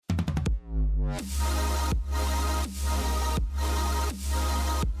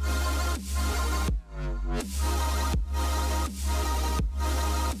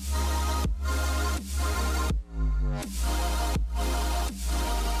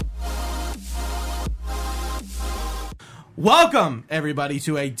Welcome, everybody,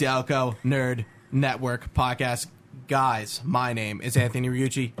 to a Delco Nerd Network podcast. Guys, my name is Anthony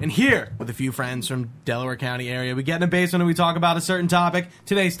Riucci, and here with a few friends from Delaware County area, we get in a basement and we talk about a certain topic.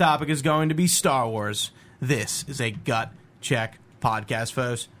 Today's topic is going to be Star Wars. This is a gut check podcast,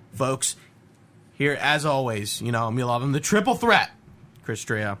 folks. Here, as always, you know, we love him, the triple threat, Chris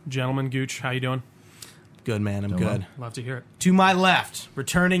Trio. Gentleman Gooch, how you doing? Good, man, I'm good. Love to hear it. To my left,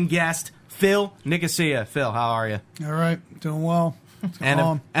 returning guest, Phil Nicosia. Phil, how are you? All right, doing well.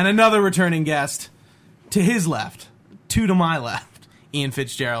 And another returning guest to his left, two to my left, Ian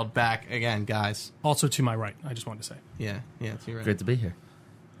Fitzgerald, back again, guys. Also to my right, I just wanted to say. Yeah, it's your right. Great to be here.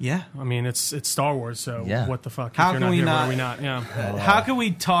 Yeah. I mean, it's Star Wars, so Yeah. what the fuck? How if you're can not we here, not- what are we not? Yeah. How can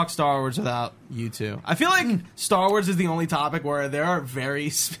we talk Star Wars without you two? I feel like Star Wars is the only topic where there are very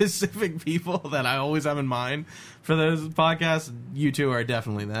specific people that I always have in mind for those podcasts. You two are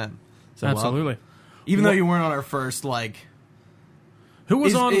definitely them. So Absolutely. even though you weren't on our first, like... Who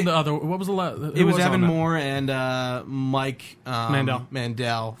was Is on it- the other? What was the last? It was Evan Moore and Mike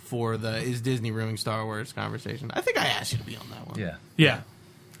Mandel. for the Is Disney Ruining Star Wars conversation. I think I asked you to be on that one. Yeah. Yeah.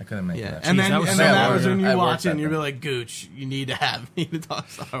 I couldn't make Yeah, that. and Jeez, then, that was and so then that hard. was when you I watch worked it and that you'd be day. like, Gooch, you need to have me to talk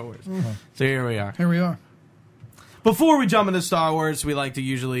Star Wars. So here we are. Here we are. Before we jump into Star Wars, we like to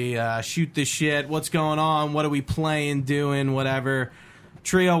usually shoot the shit. What's going on? What are we playing, doing, whatever.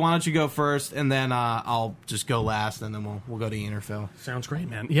 Trio, why don't you go first, and then I'll just go last, and then we'll go to Ian or Phil. Sounds great,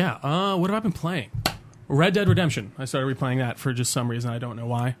 man. Yeah. What have I been playing? Red Dead Redemption. I started replaying that for just some reason. I don't know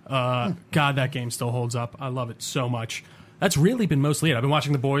why. God, that game still holds up. I love it so much. That's really been mostly it. I've been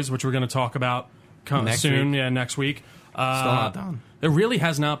watching The Boys, which we're going to talk about Next soon. week. Yeah, next week. Still not done. There really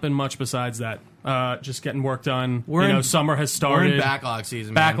has not been much besides that. Just getting work done. We're in- Summer has We're started. in backlog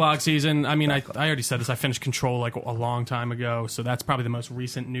season, man. Backlog season. I mean, I already said this. I finished Control like a long time ago, so that's probably the most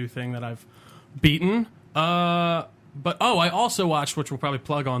recent new thing that I've beaten. I also watched, which we'll probably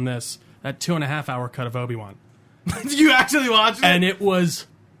plug on this, that 2.5 hour cut of Obi-Wan, Did you actually watch it? and it was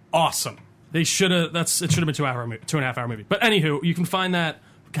awesome. They should have. It should have been 2.5 hour movie. But anywho, you can find that.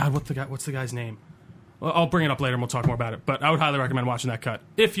 God, what's the guy's name? Well, I'll bring it up later and we'll talk more about it. But I would highly recommend watching that cut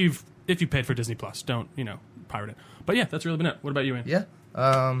if you paid for Disney Plus. Don't pirate it. But yeah, that's really been it. What about you, Ian? Yeah.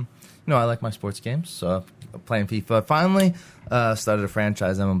 I like my sports games, so I'm playing FIFA. Finally, started a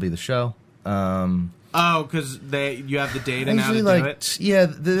franchise, MLB The Show. Because you have the data now to Usually, do it? yeah,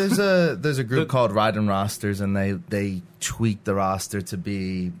 there's a group called Riding Rosters, and they tweak the roster to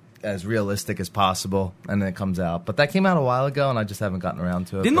be as realistic as possible, and then it comes out. But that came out a while ago, and I just haven't gotten around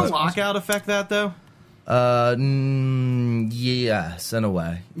to it. Didn't the But- lockout affect that, though? Yes, in a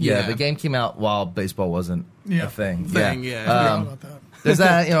way. Yeah, the game came out while baseball wasn't Yeah. a thing. Forgot about that. There's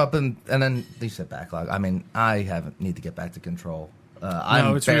that, and then you said backlog. I mean, I need to get back to Control.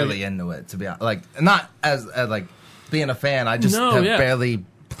 I'm it's barely really- into it, to be honest. Like, not as like being a fan. I just No, have yeah. barely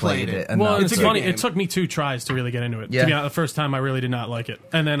played it. Well, enough it's a to- good funny. game. It took me 2 tries to really get into it. Yeah. To be honest, the first time I really did not like it,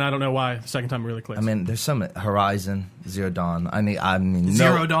 and then I don't know why. The second time it really clicked. I mean, there's some Horizon, Zero Dawn.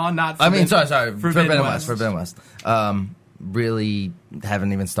 Zero Dawn, not Sorry. Forbidden West. Forbidden West. Really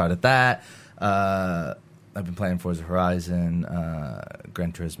haven't even started that. I've been playing Forza Horizon,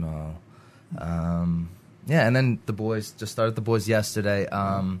 Gran Turismo. Yeah, and then The Boys. Just started The Boys yesterday.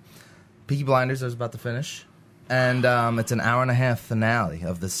 Peaky Blinders I was about to finish. And it's an hour-and-a-half finale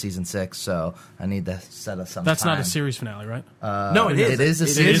of this season 6, so I need to set us some That's time. not a series finale, right? No, it is. It is a It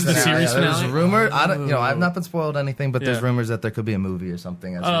series is the finale. series There's finale? a rumor. I've not been spoiled anything, but there's Yeah. rumors that there could be a movie or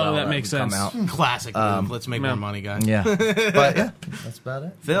something as well. that makes would come sense. out. Classic move. Let's make more money, guys. Yeah, but yeah, that's about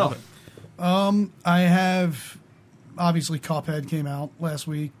it. Phil. I have obviously Cuphead came out last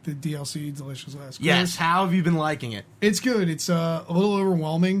week. The DLC, Delicious Last Course. Yes, how have you been liking it? It's good. It's a little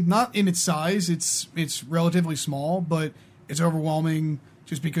overwhelming. Not in its size. It's relatively small, but it's overwhelming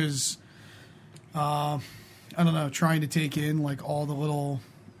just because I don't know, trying to take in like all the little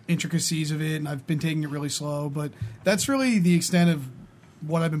intricacies of it, and I've been taking it really slow. But that's really the extent of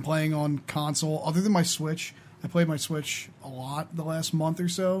what I've been playing on console, other than my Switch. I played my Switch a lot the last month or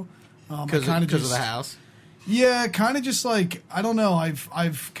so. Because of the house? Yeah, kind of just like, I don't know.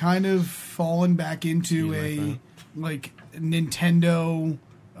 I've kind of fallen back into a like Nintendo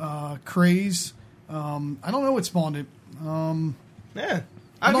craze. I don't know what spawned it. Yeah.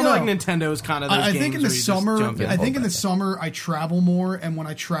 I feel don't like know. Nintendo is kind of those I games think in the where you just summer, jump in. I think in the summer I travel more, and when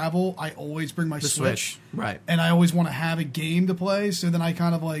I travel, I always bring my The Switch. Right. and I always want to have a game to play. So then I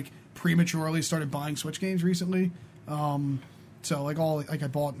kind of like prematurely started buying Switch games recently. So like I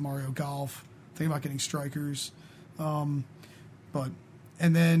bought Mario Golf, thinking about getting Strikers,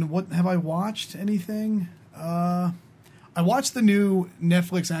 and then what have I watched? Anything? I watched the new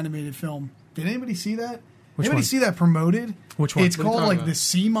Netflix animated film. Did anybody see that? Anybody one? see that promoted? Which one? It's What are you called talking like about? the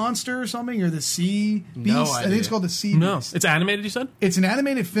Sea Monster or something, or the Sea Beast. No I think idea. it's called the Sea No, Beast. it's animated. You said. It's an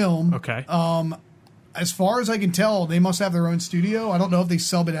animated film. Okay. As far as I can tell, they must have their own studio. I don't know if they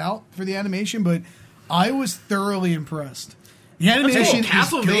sub it out for the animation, but I was thoroughly impressed. The animation is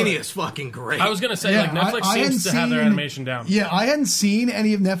Castlevania good. is fucking great. I was gonna say Yeah, like Netflix I hadn't seems to have their seen- animation down. Yeah, I hadn't seen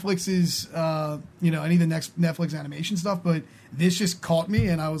any of Netflix's, any of the next Netflix animation stuff, but this just caught me,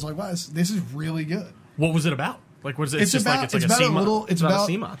 and I was like, wow, this is really good. What was it about? Like, what is it? It's just about like it's about like a a little. It's about a about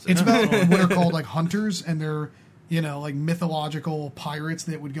sea monster. it's about what are called like hunters, and they're like mythological pirates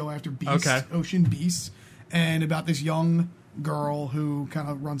that would go after beasts, Okay. ocean beasts, and about this young girl who kind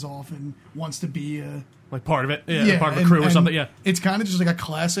of runs off and wants to be a like part of it. Yeah, part of the crew or and something. Yeah. it's kind of just like a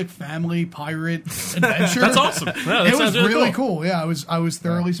classic family pirate adventure. That's awesome. Yeah, that It sounds was really cool. cool. Yeah, I was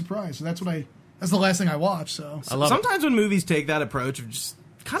thoroughly surprised. So that's the last thing I watched. So I love it. Sometimes when movies take that approach of just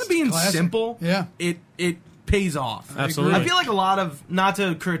kind of being classic. simple, Yeah. it pays off. Absolutely. I feel like a lot of, not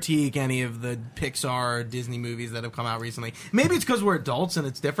to critique any of the Pixar or Disney movies that have come out recently, maybe it's because we're adults and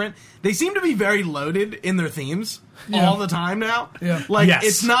it's different. They seem to be very loaded in their themes Yeah. all the time now. Yeah. Like, Yes.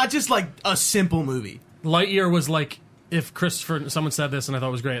 it's not just like a simple movie. Lightyear was like if someone said this and I thought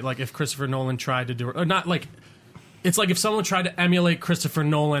it was great. Like if Christopher Nolan tried to do it, or not like. It's like if someone tried to emulate Christopher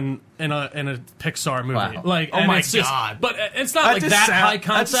Nolan in a Pixar movie. Wow. Like, Oh and my it's just, God. but it's not That like just that sound- high that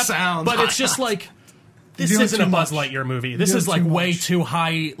concept. sounds But it's high just like this doing isn't too a Buzz much. Lightyear movie. You're This doing is like too way much. too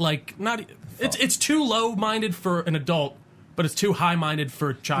high. Like not. It's too low minded for an adult, but it's too high minded for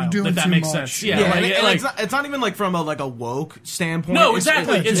a child. You're doing If that too makes much. sense. Yeah, Yeah. and, like, and like- it's not even like from a woke standpoint. no,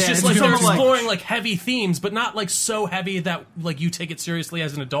 exactly. It's yeah, just like doing they're too much. exploring like heavy themes, but not like so heavy that like you take it seriously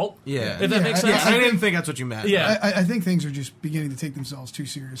as an adult. Yeah. If that Yeah, makes I- sense. I didn't think that's what you meant. Yeah. I think things are just beginning to take themselves too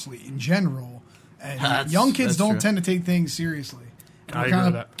seriously in general, and That's- young kids that's don't true. tend to take things seriously. And I we're agree kind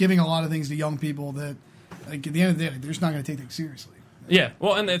with of that. giving a lot of things to young people that, like, at the end of the day, they're just not going to take things seriously. Yeah,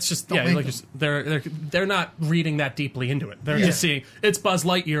 well, and it's just Don't yeah, make like them. they're not reading that deeply into it. They're Yeah. just seeing it's Buzz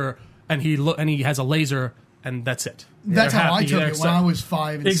Lightyear, and he has a laser, and that's it. That's They're how I happy, took they're it when I was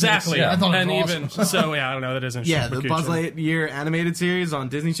 5 and 6. exactly. I thought it and was even awesome. so, yeah, I don't know. That isn't Yeah, super the cute, Buzz so- Lightyear animated series on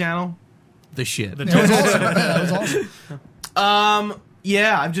Disney Channel. The shit. The It was awesome. Yeah, it was awesome.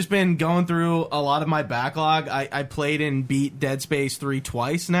 Yeah, I've just been going through a lot of my backlog. I played and beat Dead Space 3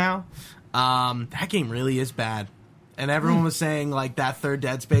 twice now. That game really is bad. And everyone was saying, like, that third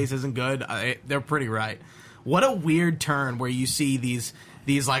Dead Space isn't good. They're pretty right. What a weird turn where you see these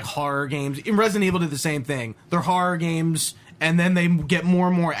like, horror games. In Resident Evil did the same thing. They're horror games, and then they get more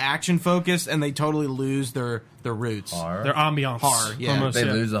and more action-focused, and they totally lose their roots. Horror. Their ambiance. Horror, yeah. Almost, They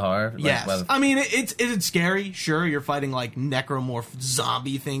yeah. lose the horror. Like, Yes, by the- I mean it's scary. Sure, you're fighting like necromorph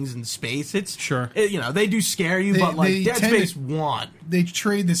zombie things in space. It's Sure. they do scare you, but like they Dead tend Space to- 1. They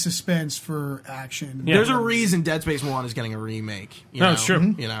trade the suspense for action. Yeah. There's a reason Dead Space 1 is getting a remake. You No, know? it's true.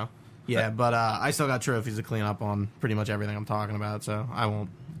 Mm-hmm. You know, yeah, but I still got trophies to clean up on pretty much everything I'm talking about, so I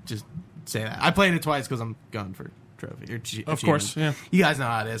won't just say that. I played it twice because I'm going for trophy. Of course, yeah. You guys know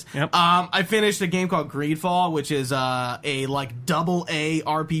how it is. Yep. I finished a game called Greedfall, which is a like double A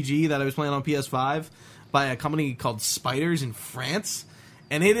RPG that I was playing on PS5 by a company called Spiders in France.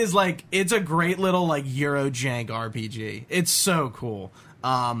 And it is like, it's a great little like Eurojank RPG. It's so cool.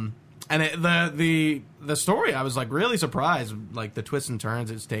 And the story, I was like really surprised, like the twists and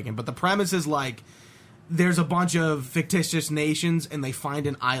turns it's taken. But the premise is like, there's a bunch of fictitious nations and they find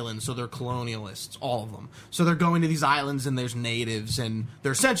an island, so they're colonialists, all of them. So they're going to these islands and there's natives and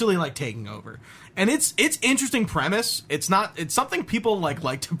they're essentially like taking over. And it's interesting premise. It's something people like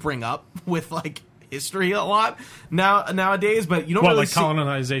to bring up with like history a lot nowadays, but you don't What, really like see,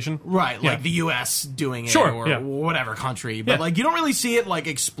 colonization? right, Yeah. like the US doing it Sure, or yeah. whatever country. But Yeah. like you don't really see it like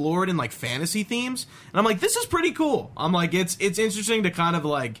explored in like fantasy themes. And I'm like, this is pretty cool. I'm like, it's interesting to kind of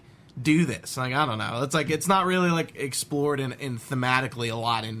like do this. Like, I don't know. It's like it's not really like explored in thematically a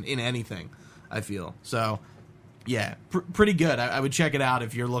lot in anything, I feel. So yeah, pretty good. I would check it out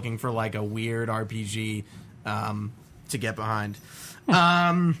if you're looking for like a weird RPG to get behind.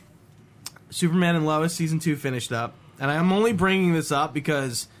 Superman and Lois season 2 finished up, and I'm only bringing this up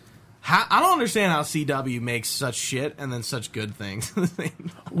because I don't understand how CW makes such shit and then such good things.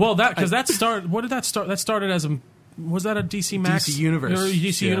 Well, because that started. What did that start? That started as a Was that a DC Max? DC Universe. Or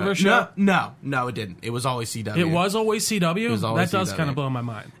DC Yeah. Universe show? No, it didn't. It was always CW. It was always CW? was always that does CW. kind of blow my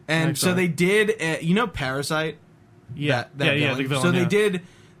mind. And so they did, Parasite? Yeah, That the villain? villain, So yeah.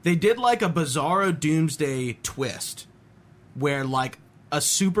 they did like a Bizarro Doomsday twist where like a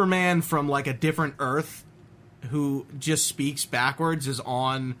Superman from like a different Earth who just speaks backwards is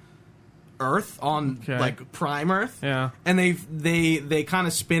on Earth, on Okay. like Prime Earth. Yeah. And they kind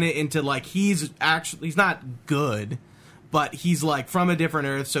of spin it into like he's not good, but he's like from a different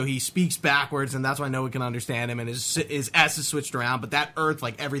Earth, so he speaks backwards, and that's why no one can understand him, and his S is switched around, but that Earth,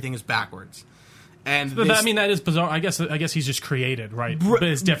 like everything is backwards. And But this- I mean, that is bizarre. I guess he's just created, right? But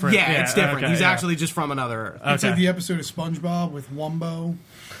it's different. Yeah, it's different. okay, He's yeah. actually just from another Earth. It's like Okay. the episode of SpongeBob with Wumbo.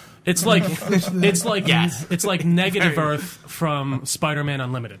 It's like Yes. it's like Negative Earth from Spider-Man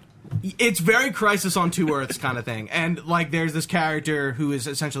Unlimited. It's very Crisis on Two Earths kind of thing. And like there's this character who is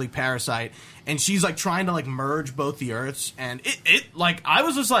essentially Parasite, and she's like trying to like merge both the Earths, and it like I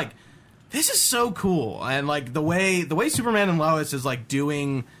was just like, this is so cool. And like the way Superman and Lois is like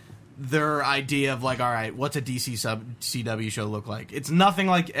doing their idea of like, all right, what's a DC sub CW show look like? It's nothing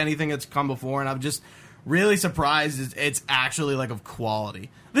like anything that's come before, and I'm just really surprised it's actually like of quality.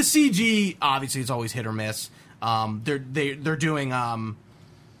 The CG obviously is always hit or miss. They're doing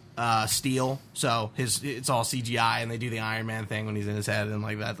Steel, so it's all CGI, and they do the Iron Man thing when he's in his head, and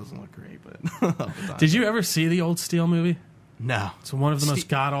like that doesn't look great. But Did you ever see the old Steel movie? No. It's one of the most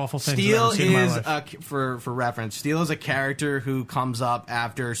god awful things Steel I've ever seen in my is life. for reference. Steel is a character who comes up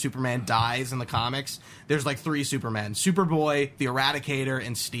after Superman dies in the comics. There's like 3 Supermen: Superboy, the Eradicator,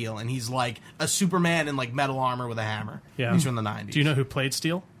 and Steel. And he's like a Superman in like metal armor with a hammer. Yeah. He's from the 90s. Do you know who played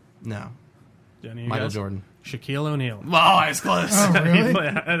Steel? No. Do any of you Michael guys? Jordan. Shaquille O'Neal. Oh, I was close. Oh, really?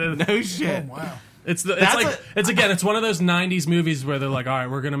 No shit. Oh, wow. It's That's like it's one of those '90s movies where they're like, all right,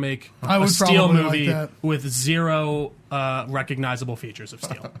 we're gonna make I a would Steel probably movie like that. with 0 recognizable features of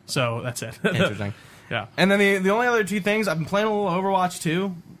Steel. So that's it. Interesting. Yeah. And then the only other 2 things, I've been playing a little Overwatch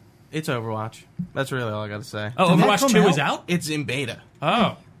 2. It's Overwatch. That's really all I got to say. Oh, Did that Overwatch come 2 out? is out. It's in beta.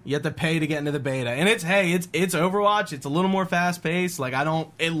 Oh, You have to pay to get into the beta, and it's Overwatch. It's a little more fast paced. Like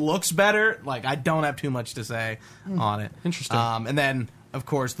it looks better. Like I don't have too much to say on it. Interesting. And then of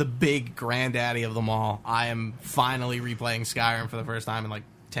course the big granddaddy of them all. I am finally replaying Skyrim for the first time in like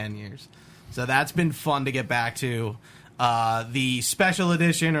 10 years. So that's been fun to get back to. The special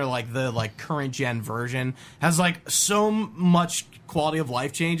edition or like the current gen version has like so much quality of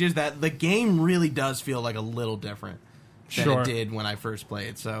life changes that the game really does feel like a little different than Sure. it did when I first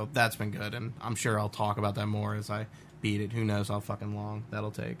played. So that's been good, and I'm sure I'll talk about that more as I beat it. Who knows how fucking long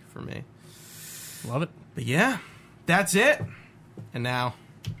that'll take for me. love it. But yeah, that's it. And now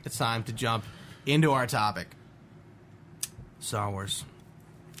it's time to jump into our topic. Star Wars.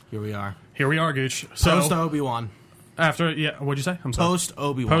 Here we are. Here we are, Gooch. So Post Obi-Wan. after, what'd you say? I'm sorry. Post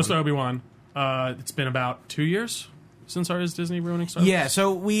Obi-Wan. Post Obi-Wan. It's been about 2 years since our Is Disney ruining Star Wars? Yeah,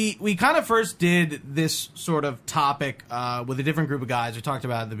 so we kind of first did this sort of topic with a different group of guys. We talked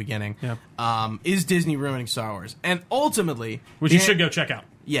about it at the beginning. Yeah. Is Disney ruining Star Wars? And ultimately, Which you should go check out.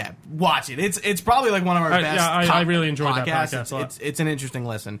 Yeah, watch it. It's probably like one of our best. I really enjoyed that podcasts. podcast a lot. It's an interesting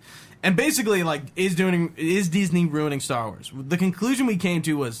listen. And basically, like, is Disney ruining Star Wars? The conclusion we came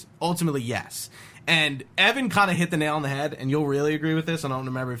to was ultimately yes. And Evan kind of hit the nail on the head, and you'll really agree with this. I don't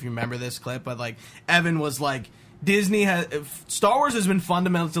remember if you remember this clip, but like Evan was like, Star Wars has been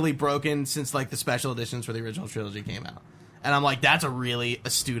fundamentally broken since like the special editions for the original trilogy came out. And I'm like, that's a really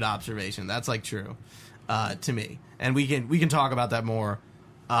astute observation. That's like true to me. And we can talk about that more,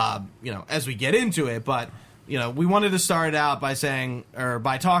 as we get into it. But we wanted to start it out by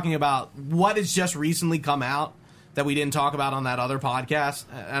by talking about what has just recently come out that we didn't talk about on that other podcast.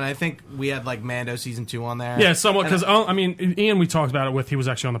 And I think we had like Mando season 2 on there. Yeah, somewhat, because Ian, we talked about it with. He was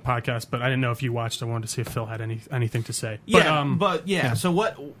actually on the podcast, but I didn't know if you watched. I wanted to see if Phil had anything to say. Yeah, So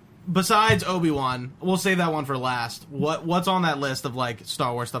what? Besides Obi-Wan, we'll save that one for last. What's on that list of like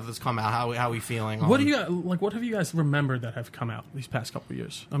Star Wars stuff that's come out? How we feeling? What do you like? What have you guys remembered that have come out these past couple of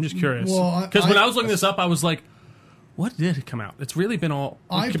years? I'm just curious. Well, Because when I was looking this up, I was like, "What did come out?" It's really been all.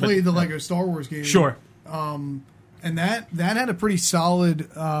 I played the Lego Star Wars game. Sure. And that had a pretty solid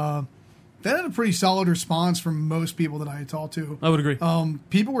response from most people that I had talked to. I would agree.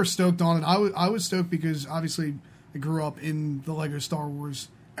 People were stoked on it. I was stoked because obviously I grew up in the Lego Star Wars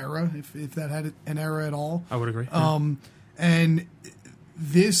era, if that had an era at all. I would agree. And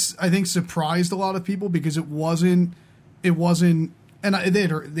this, I think, surprised a lot of people because it wasn't and they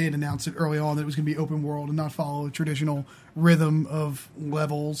had announced it early on that it was going to be open world and not follow a traditional rhythm of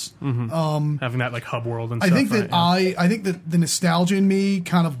levels. Having that like hub world and I stuff. think that I think that the nostalgia in me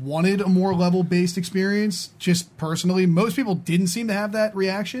kind of wanted a more level based experience. Just personally, most people didn't seem to have that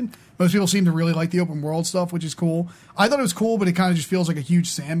reaction. Most people seem to really like the open world stuff, which is cool. I thought it was cool, but it kind of just feels like a huge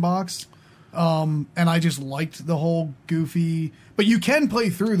sandbox. And I just liked the whole goofy. But you can play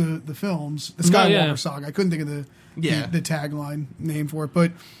through the films, the Skywalker saga. I couldn't think of the tagline name for it,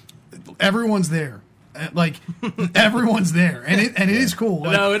 but everyone's there. Like everyone's there, and it is cool.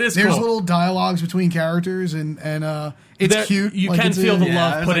 Like, no, it is. There's cool. little dialogues between characters, and it's cute. You like, can feel the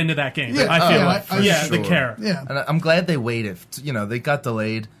love put like, into that game. Yeah, I feel like, sure. the care. Yeah, And I'm glad they waited. You know, they got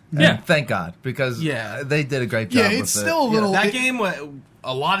delayed. And Yeah. thank God, because they did a great job. yeah. with It's it. still a little. That game was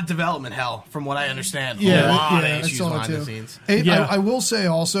a lot of development hell, from what I understand. Yeah, a lot I of issues saw it behind the too. scenes. I will say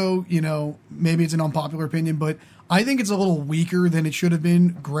also, you know, maybe it's an unpopular opinion, but I think it's a little weaker than it should have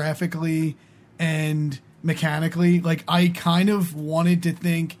been graphically and mechanically. Like, I kind of wanted to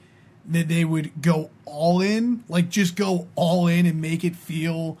think that they would go all in, like just go all in and make it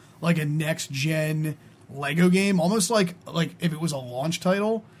feel like a next gen Lego game, almost like if it was a launch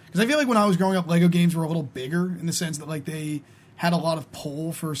title. Because I feel like when I was growing up, Lego games were a little bigger in the sense that like they had a lot of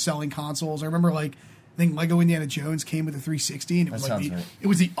pull for selling consoles. I remember like I think Lego Indiana Jones came with the 360, and it was That like sounds right. it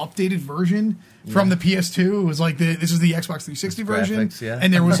was the updated version from the PS2. It was like this is the Xbox 360 version, graphics, yeah.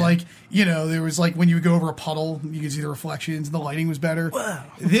 and there was like there was like when you would go over a puddle, you could see the reflections, and the lighting was better.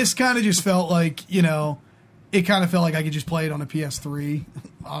 This kind of just felt like it kind of felt like I could just play it on a PS3.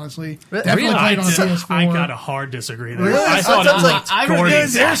 Honestly, definitely play it on a PS4. I got a hard disagree there. Really? I thought Sounds it like- looked I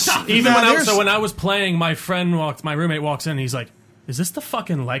gorgeous. there's- Even Nah, when there's- when I was playing, my roommate walks in and he's like, "Is this the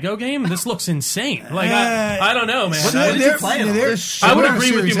fucking Lego game? This looks insane." Like I don't know, man. What did you play it on? I would We're on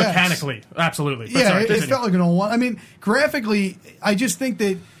agree with you Series X. mechanically, absolutely. But Yeah, sorry, it continue. felt like an old one. I mean, graphically, I just think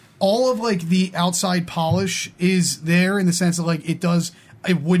that all of like the outside polish is there in the sense that like it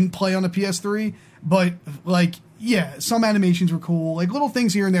wouldn't play on a PS3, but like some animations were cool. Like little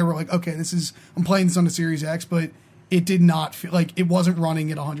things here and there were like, okay, I'm playing this on the Series X, but it did not feel like it wasn't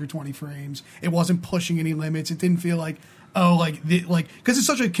running at 120 frames. It wasn't pushing any limits. It didn't feel like because it's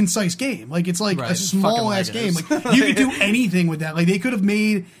such a concise game. Like it's like Right, a it's small ass fucking game. Legos. Like you could do anything with that. Like they could have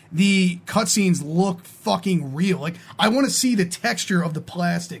made the cutscenes look fucking real. Like I want to see the texture of the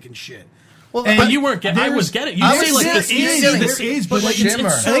plastic and shit. Well, And but you weren't getting. I was getting. You see like this. You see there this. is, but like shimmer.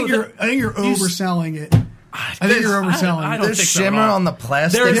 I think you're overselling it. I think you're overselling I it. don't There's think so at shimmer all. on the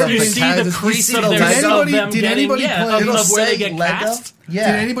plastic. There's, of you the see tires. the You crease see of the their Lego. anybody- them did getting, anybody yeah, play- of It'll where they say get Lego. cast.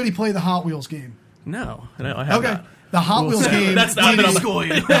 Yeah. Did anybody play the Hot Wheels game? No, I have Okay. not. The Hot Wheels game. That's I've been on the School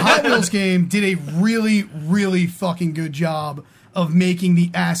you. The Hot Wheels game did a really, really fucking good job of making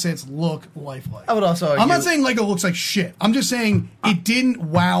the assets look lifelike. I would also argue, I'm not saying Lego looks like shit. I'm just saying it didn't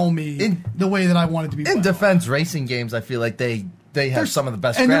wow me the way that I wanted to be. in wowed. defense racing games, I feel like they have some of the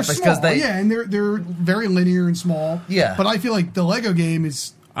best and they're graphics because small, and they're very linear and small. Yeah. but I feel like the Lego game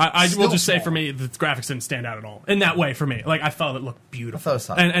is. I will still just say small. for me, the graphics didn't stand out at all in that way for me. Like I thought it looked beautiful, I thought it was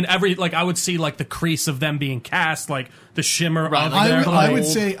solid. and every like I would see like the crease of them being cast, like the shimmer. Right, of like their, I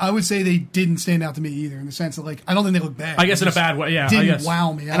like- would say they didn't stand out to me either in the sense that like I don't think they look bad. I guess They in a just bad way. Yeah, I didn't guess.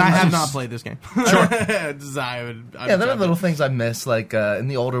 wow me. And I have just- not played this game. Sure. Yeah, there are little things I miss. Like in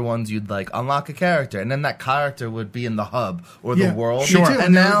the older ones, you'd like unlock a character, and then that character would be in the hub or the Yeah, world. me too, And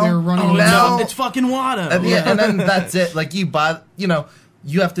and they're now, running Oh, around. now, it's fucking Watto. and then that's it. Like you buy,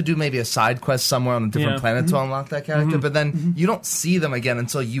 you have to do maybe a side quest somewhere on a different Yeah. planet to unlock that character, but then you don't see them again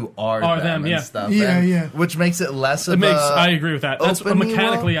until you are them and yeah. stuff. Yeah, and- yeah. Which makes it less It of makes. a I agree with that. That's open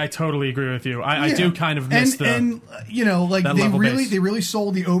mechanically. world. I totally agree with you. I Yeah. do kind of miss and like that they level really base. they really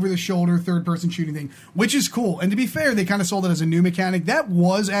sold the over the shoulder third person shooting thing, which is cool. And to be fair, they kind of sold it as a new mechanic that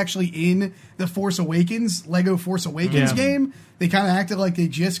was actually in the Force Awakens Lego Force Awakens Yeah. game. They kind of acted like they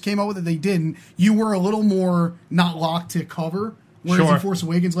just came up with it. They didn't. You were a little more not locked to cover. Whereas Sure. in Force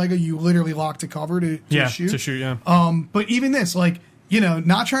Awakens Lego, you literally locked to cover to shoot. to shoot. Yeah. But even this, like,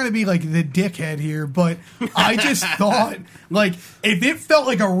 not trying to be like the dickhead here, but I just thought, like, if it felt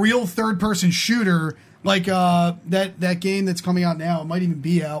like a real third person shooter, like that game that's coming out now, it might even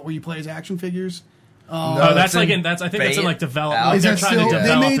be out where you play as action figures. No, that's it's like in I think that's in like beta. development. Is Is They're that trying still? to They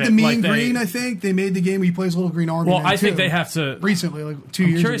develop made the it. Mean Like Green, I think. They made the game where he plays Little Green Army. Well, Man, I think too. they have to. recently, like 2 I'm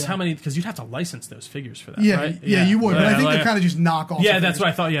years curious ago. how many because you'd have to license those figures for that. Yeah, right? yeah, you would. But I think like- they kind of just knock off. Yeah, the that's figures. what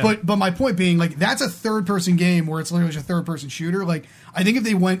I thought, yeah. But my point being, like, that's a third person game where it's literally just a third person shooter. Like, I think if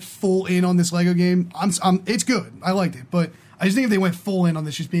they went full in on this Lego game, it's good. I liked it, but I just think if they went full in on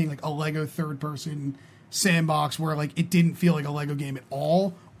this, just being like a Lego third person sandbox where like it didn't feel like a Lego game at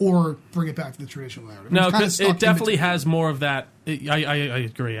all, or bring it back to the traditional narrative. No, It's kinda because stuck it in definitely between. has more of that. I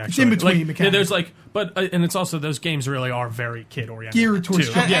agree. Actually, in between Like, mechanically. there's like, but and it's also those games really are very kid oriented, Geared towards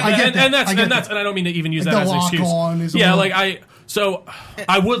too. children. Yeah, I get and, that. and that's I get and that's that. and I don't mean to even use Like that the as an excuse. lock-on is a Yeah, little- so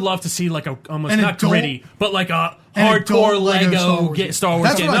I would love to see like a almost An not adult- gritty, but like a an hardcore adult Lego Star Lego Wars Star Wars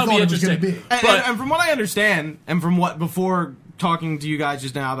That's game. what I That would be thought it was interesting. gonna be. And from what I understand, and from what before talking to you guys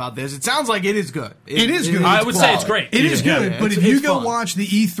just now about this, it sounds like it is good. It is good. I would say it's great. It is Yeah, good, yeah, but it's- if you it's go fun. watch the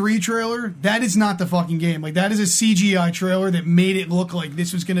E3 trailer, that is not the fucking game. Like that is a CGI trailer that made it look like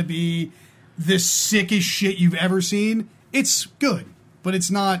this was going to be the sickest shit you've ever seen. It's good, but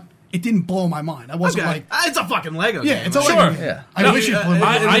it's not. It didn't blow my mind. I wasn't Okay. like, It's a fucking Lego yeah, game. it's a Sure. Lego game. Yeah. I No, wish it I- blew my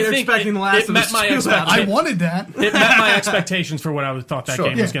I- mind. I- think expecting the last it of met Us my 2 expectations. I wanted that. It met my expectations for what I thought that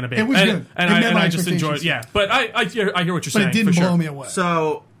game Yeah, was going to be. it was and, good. and It I met and my I just enjoyed. expectations. Yeah, but I hear what you're But saying. it didn't for blow sure. me away.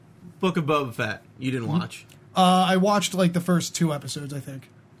 So, Book of Boba Fett, you didn't watch. I watched like the first 2 episodes, I think.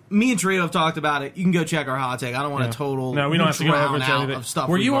 Me and Torito have talked about it. You can go check our hot take. I don't want Yeah. to total. No, we don't have to go drown over to out anything. of stuff.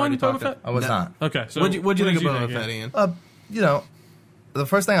 Were we've you on already Boba talked Fett? about. I was No. not. Okay, so What'd you think of what Boba did you Fett, think? Ian? You know, the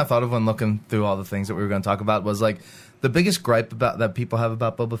first thing I thought of when looking through all the things that we were going to talk about was like the biggest gripe about that people have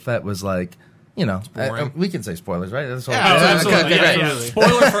about Boba Fett was like, you know, boring. we can say spoilers, right? That's all. Yeah, Oh, Okay, absolutely. okay, Yeah, great. yeah.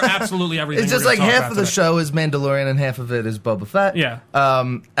 Spoiler for absolutely everything. It's just we're like gonna talk half of about the today. show is Mandalorian and half of it is Boba Fett. Yeah.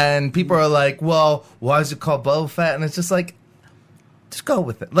 And people are like, well, why is it called Boba Fett? And it's just like, just go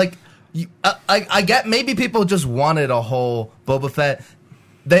with it. Like, I get maybe people just wanted a whole Boba Fett.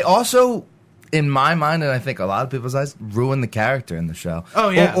 They also, in my mind, and I think a lot of people's eyes, ruined the character in the show. Oh,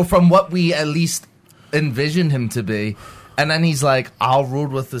 yeah. Or from what we at least envisioned him to be. And then he's like, I'll rule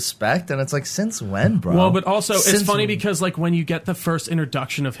with respect. And it's like, since when, bro? Well, but also it's Since funny when? because like when you get the first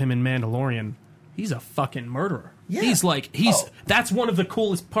introduction of him in Mandalorian, he's a fucking murderer. Yeah. He's that's one of the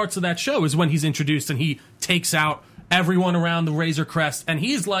coolest parts of that show is when he's introduced and he takes out everyone around the Razor Crest and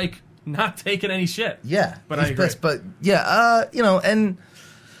he's like not taking any shit. Yeah. But he's I agree. pissed. But yeah, you know, and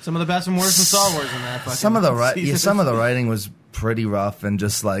Some of the best and worst in Star Wars in that. Fucking some of the season. some of the writing was pretty rough, and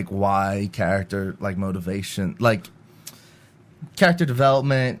just like why character like motivation, like character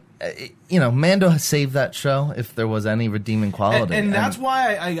development. You know, Mando has saved that show if there was any redeeming quality, And that's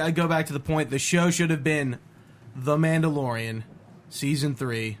why I go back to the point. The show should have been The Mandalorian, Season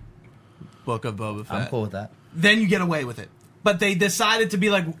 3, Book of Boba Fett. I'm cool with that. Then you get away with it. But they decided to be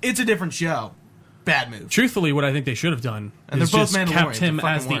like, it's a different show. Bad move. Truthfully, what I think they should have done And is they're both just kept Mandalorians, him it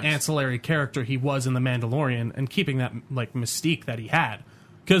fucking as the works. ancillary character he was in the Mandalorian and keeping that like mystique that he had.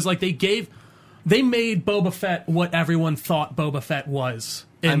 Because like they made Boba Fett what everyone thought Boba Fett was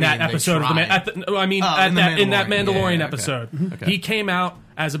in I that mean, they episode of the tried. in that Mandalorian. Mandalorian Yeah, episode. okay. He came out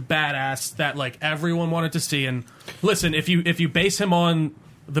as a badass that like everyone wanted to see. And listen, if you base him on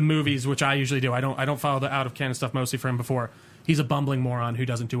the movies, which I usually do, I don't follow the out of canon stuff mostly for him before. He's a bumbling moron who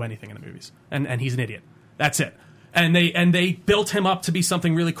doesn't do anything in the movies, and he's an idiot. That's it. And they built him up to be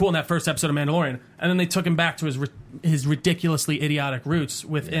something really cool in that first episode of Mandalorian, and then they took him back to his ridiculously idiotic roots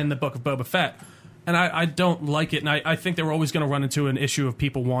within the Book of Boba Fett. And I don't like it, and I think they were always going to run into an issue of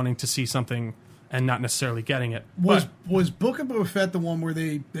people wanting to see something and not necessarily getting it. Was Book of Boba Fett the one where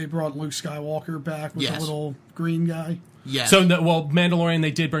they brought Luke Skywalker back with Yes. the little green guy? Yes. So, Mandalorian,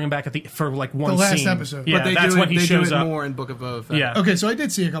 they did bring him back for like one The last scene. episode. Yeah, but they that's do when it, he they shows do it up. more in Book of Boba Fett. Yeah. Okay, so I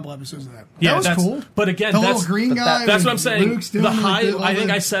did see a couple episodes of that. Yeah, That was that's- cool. But again, the that's little green guy. that's with what I'm saying. Luke's doing The high, all I think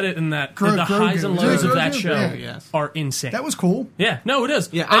the- I said it in that. Gro- the highs and Grogu. lows of Grogu, that show yeah. Yes. are insane. That was cool. yeah, no, it is.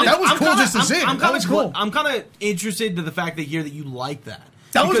 Yeah, And that was cool kinda- just to see it. I'm That kinda was cool. I'm kind of interested to the fact that here that you like that.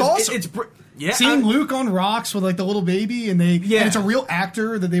 That was Because awesome. It's yeah. Seeing Luke on rocks with like the little baby, and and it's a real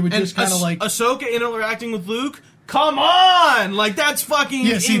actor that they would and just kind of like. Ahsoka interacting with Luke. Come on, like that's fucking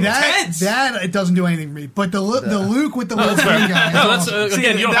Yeah, see intense. that it doesn't do anything for me. But the Luke with the little That's fair. green guy. No, that's awesome.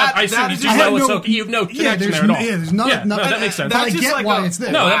 again. You don't have, I assume that you is just just- know I it's have no- okay. You have no Yeah, connection there's there at all. there's not. Yeah, no, that makes sense. But I That's just get like why it's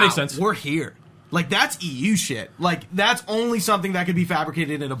there. No, that makes sense. We're here. Like that's EU shit. Like that's only something that could be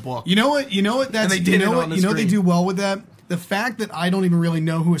fabricated in a book. You know what? You know what? That's they did you know it what? on the You know what they screen. do well with that. The fact that I don't even really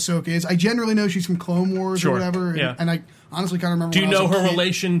know who Ahsoka is. I generally know she's from Clone Wars Sure. or whatever. Yeah. And I honestly kind of remember. Do you when I know was a her kid.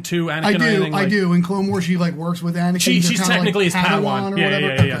 relation to Anakin? I or do. anything? I Like- do. In Clone Wars, she like works with Anakin. She's They're kinda technically like his Padawan. or Yeah, whatever.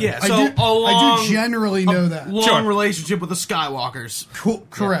 yeah, yeah. Yeah, I so do. along- I do generally know that. Long Sure. relationship with the Skywalkers. Cool,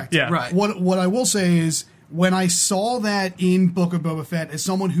 correct. Yeah. Right. What I will say is when I saw that in Book of Boba Fett as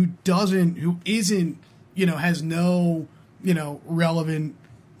someone who isn't, has no, relevant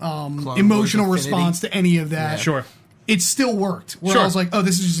emotional Wars affinity. response to any of that. Sure. it still worked. Where Sure. I was like, oh,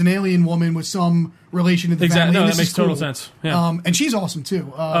 this is just an alien woman with some relation to the Exactly. family. No, and that this makes is total cool. sense. Yeah. And she's awesome too.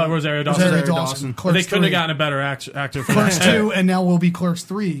 Rosario Dawson. Rosario Rosario Dawson. Dawson. Clerks They couldn't 3. have gotten a better actor for Clerks that. 2, and now will be Clerks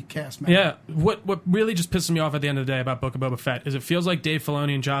 3 cast member. Yeah, what really just pisses me off at the end of the day about Book of Boba Fett is it feels like Dave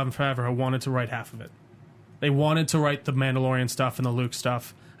Filoni and Jon Favreau wanted to write half of it. They wanted to write the Mandalorian stuff and the Luke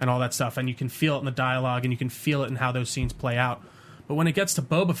stuff and all that stuff, and you can feel it in the dialogue and you can feel it in how those scenes play out. But when it gets to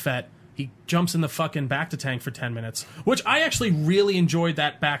Boba Fett, he jumps in the fucking Bacta tank for 10 minutes, which I actually really enjoyed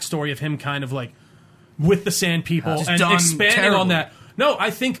that backstory of him kind of like with the Sand People Just and done expanding terribly. on that. No,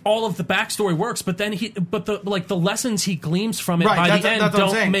 I think all of the backstory works, but then the lessons he gleams from it by the end that's what I'm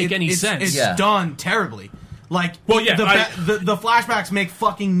don't saying. make any It's sense. Yeah. done terribly. Like, Well, yeah, the flashbacks make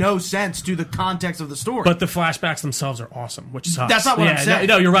fucking no sense to the context of the story. But the flashbacks themselves are awesome, which sucks. That's not what I'm saying.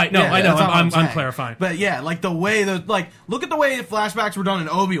 No, you're right. No, Yeah, I know. that's not what I'm saying. clarifying. But yeah, like the way look at the way the flashbacks were done in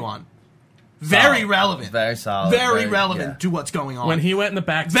Obi-Wan. Very Solid. relevant. Very solid. Very relevant yeah. to what's going on. When he went in the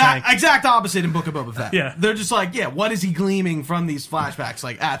back tank, Exact opposite in Book of Boba Fett. Yeah. They're just like, what is he gleaming from these flashbacks?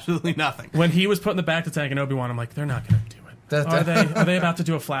 Like, absolutely nothing. when he was put in the back tank in Obi-Wan, I'm like, they're not going to do it. Are they about to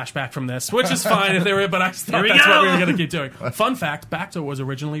do a flashback from this? Which is fine if they were, but I thought that's what we were going to keep doing. Fun fact: Bacta was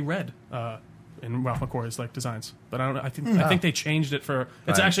originally red in Ralph McQuarrie's like designs, but I don't know. I think they changed it for.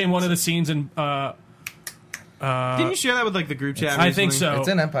 It's Right. actually in one of the scenes in. Didn't you share that with like the group chat? I think recently? so. It's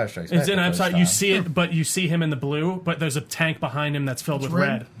in Empire Strikes Back. It's in the Empire. first You time. see it, but you see him in the blue. But there's a tank behind him that's filled with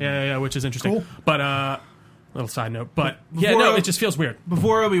red? red. Yeah, which is interesting. Cool. But little side note. But yeah, Before- no, it just feels weird.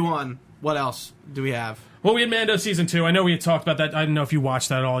 Before Obi-Wan, what else do we have? Well, we had Mando season 2. I know we had talked about that. I didn't know if you watched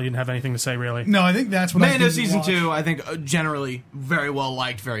that at all. You didn't have anything to say really. No, I think that's what I Mando didn't season watch. 2, I think generally very well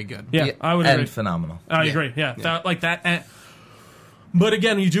liked, very good. Yeah, I would and agree. phenomenal. I Yeah. agree. Yeah, Yeah. That, like that. But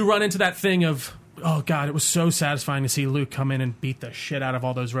again, you do run into that thing of, oh god, it was so satisfying to see Luke come in and beat the shit out of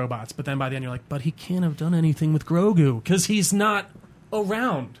all those robots. But then by the end, you're like, but he can't have done anything with Grogu because he's not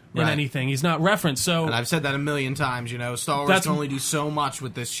around in Right. anything. He's not referenced. So, And I've said that a million times, Star Wars That's- can only do so much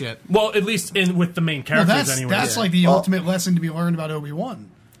with this shit. well, at least with the main Well, characters, that's anyway. that's Yeah. like the Well- ultimate lesson to be learned about Obi-Wan.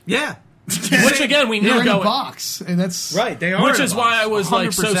 Yeah. Which again, we They're knew in a going. box, and that's Right, they are. Which in a is why box, I was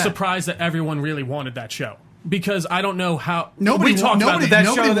like so 100%. surprised that everyone really wanted that show. Because I don't know how Nobody we talked about nobody, that.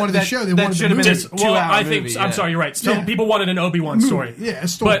 nobody show wanted that- the show. They that wanted should the have been movie. just- Well, 2-hour I think movie, I'm yeah. sorry, you're right. Some Yeah. people wanted an Obi-Wan story. Yeah, a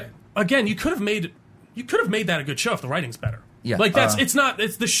story. But again, you could have made that a good show if the writing's better. Yeah, like it's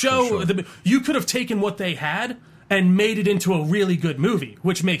the show. sure. You could have taken what they had and made it into a really good movie,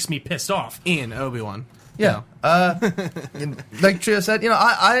 which makes me pissed off. In Obi-Wan. Yeah. Like Trio said,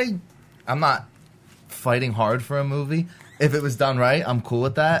 I'm not fighting hard for a movie. If it was done right, I'm cool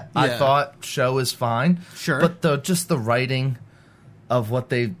with that. I Yeah. thought show is fine. Sure. But just the writing of what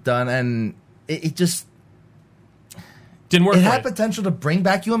they've done, and it just... Didn't work. It for had you. potential to bring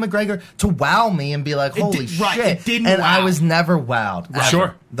back Ewan McGregor to wow me and be like, holy did- right, shit. it didn't and I wow. was never wowed. ever.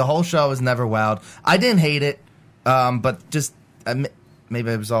 Sure. The whole show was never wowed. I didn't hate it, but just... maybe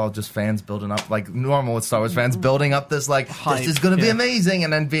it was all just fans building up, like normal with Star Wars fans, building up this, like, Hype, this is going to be yeah. amazing,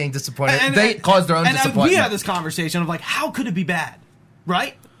 and then being disappointed. They caused their own disappointment. We had this conversation of like, how could it be bad,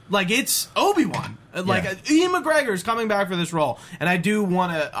 right? Like it's Obi-Wan. Like Yeah. Ian McGregor is coming back for this role, and I do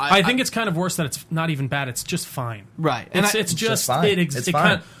want to. I think it's kind of worse that it's not even bad. It's just fine. Right. And It's just fine. It's it fine.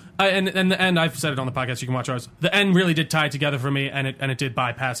 kind of, and the end. I've said it on the podcast. You can watch ours. The end really did tie it together for me, and it did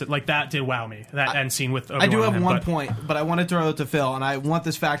bypass it. Like that did wow me. That end scene with Obi-Wan I do and have him, one but- point, but I want to throw it to Phil, and I want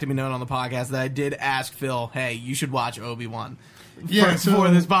this fact to be known on the podcast that I did ask Phil, "Hey, you should watch Obi-Wan." Yeah, for, so- for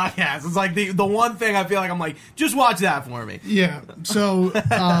this podcast. It's like the one thing I feel like I'm like, just watch that for me. Yeah. So,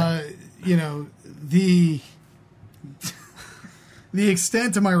 the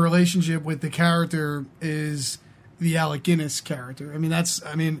extent of my relationship with the character is the Alec Guinness character. I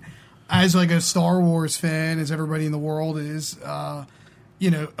mean, as like a Star Wars fan, as everybody in the world is,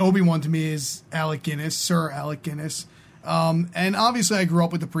 Obi-Wan to me is Alec Guinness, Sir Alec Guinness. And obviously I grew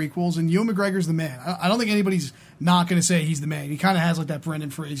up with the prequels, and Ewan McGregor's the man. I don't think anybody's not going to say he's the man. He kind of has like that Brendan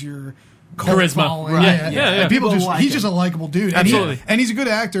Fraser cult Charisma. following. Right. Yeah. Yeah. And people People just, like he's him. just a likable dude. Absolutely. And he's a good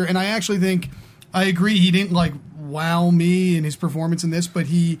actor, and I actually think, I agree, he didn't like wow me in his performance in this, but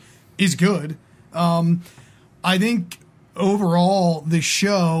he is good. I think overall the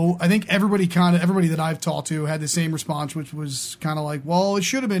show, I think everybody that I've talked to had the same response, which was kind of like, well, it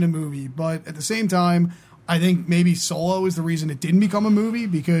should have been a movie, but at the same time, I think maybe Solo is the reason it didn't become a movie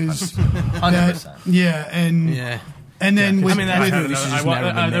because 100%. and then with, I mean, that with- movie should just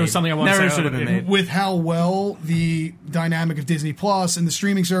never been there was made. something I wanted Never to say. should have been made. with how well the dynamic of Disney Plus and the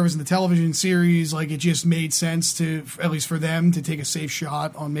streaming service and the television series, like it just made sense to, at least for them, to take a safe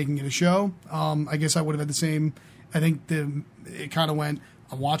shot on making it a show. I guess I would have had the same. I think it kind of went,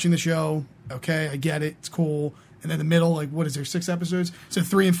 I'm watching the show. Okay, I get it. It's cool. and then the middle, like, what is there, 6 episodes? So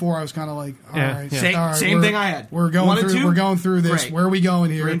 3 and 4, I was kind of like, all Yeah, right, yeah. all right, Same thing I had. We're going 1 and through. 2? We're going through this. Great. Where are we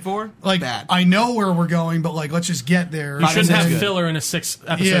going here? 3 and 4? Like, Bad. I know where we're going, but like, let's just get there. You shouldn't And have then- filler in a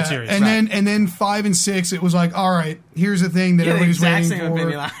 6-episode series. and then 5 and 6, it was like, all right, here's the thing that Yeah, the everybody's exact waiting same for.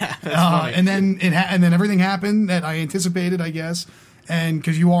 opinion I have. That's funny. And then and then everything happened that I anticipated, I guess, and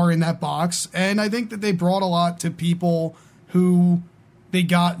because you are in that box, and I think that they brought a lot to people who they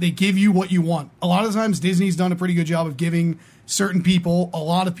give you what you want. A lot of times, Disney's done a pretty good job of giving certain people, a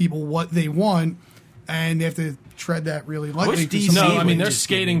lot of people, what they want, and they have to tread that really lightly. DC for some No, people. I mean would they're just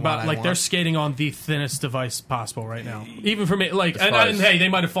give me skating, what but I like they're want. skating on the thinnest device possible right now. Even for me, like, and, far and as- hey, they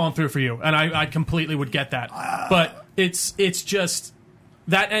might have fallen through for you, and I completely would get that. But it's just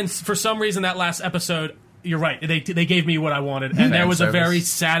that, and for some reason that last episode, you're right. They gave me what I wanted, and there was a service. very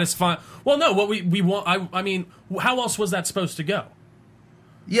satisfying. Well, no, what we want. I mean, how else was that supposed to go?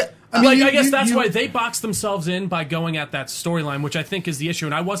 Yeah. mean, I guess you- that's you- why they boxed themselves in by going at that storyline, which I think is the issue.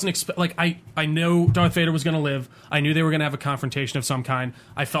 And I wasn't I know Darth Vader was going to live. I knew they were going to have a confrontation of some kind.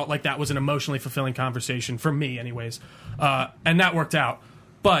 I felt like that was an emotionally fulfilling conversation for me, anyways, and that worked out.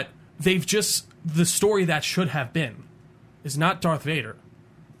 But they've just the story that should have been is not Darth Vader.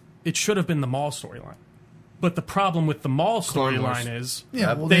 It should have been the Maul storyline. But the problem with the Maul Clone Wars. storyline is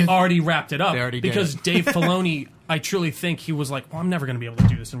Yeah, well, they they- already wrapped it up. They already did because it. Dave Filoni, I truly think he was like, well, I'm never going to be able to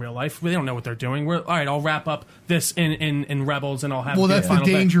do this in real life. They don't know what they're doing. All right, I'll wrap up this in Rebels, and I'll have Well, the that's the final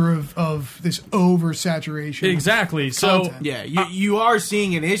thing. danger of this oversaturation. Exactly. So Content. Yeah, you are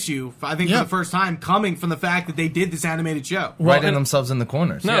seeing an issue, I think, Yeah. for the first time, coming from the fact that they did this animated show. Well, Writing themselves in the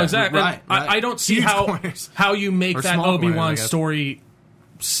corners. No, Yeah. exactly. right, And right. I don't see Huge how corners. you make Or that small corners, Obi-Wan I guess. story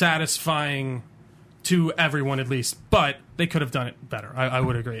satisfying to everyone at least, but they could have done it better. I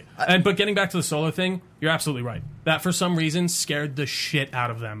would agree. But getting back to the Solo thing, you're absolutely right. That for some reason scared the shit out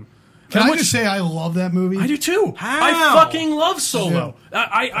of them. Can And I which- just say I love that movie? I do too. How? I fucking love Solo.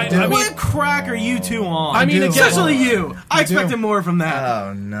 I mean, What crack are you two on? I mean, do. again, especially you. I do. expected more from that.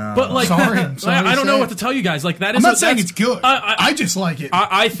 Oh no. but like, Sorry I to don't know say. what to tell you guys. Like that is. I'm not saying that's- it's good. I I just like it.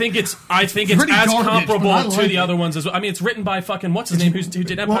 I think it's Pretty as garbage, comparable but I to like the it. other ones as well. I mean, it's written by fucking what's his name who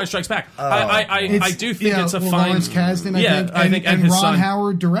did Empire well, Strikes Back. I do think it's a well, fine. Lawrence Kasdan, yeah, and, I think and his Ron son.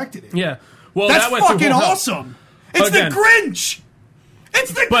 Howard directed it. Yeah, well, That's that went through fucking whole hell. awesome. It's Again. the Grinch.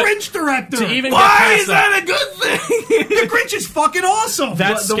 It's the But Grinch director. To even get Why past is that a good thing? the Grinch is fucking awesome. that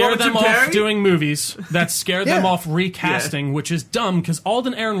The one scared with them Jim off Carrey? doing movies. That scared them Yeah. off recasting, which is dumb because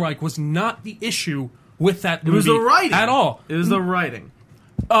Alden Ehrenreich was not the issue with that movie It was the writing. at all. It was the writing.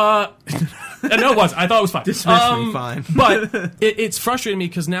 No, it was. I thought it was fine. Dismiss me, fine. But it's frustrating me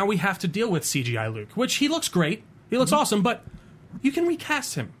because now we have to deal with CGI Luke, which he looks great. He looks awesome, but you can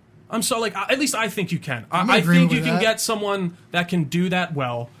recast him. I'm so like, at least I think you can. in I agreement think you with can that. get someone that can do that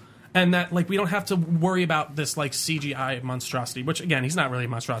well. And that, like, we don't have to worry about this, like, CGI monstrosity, which, again, he's not really a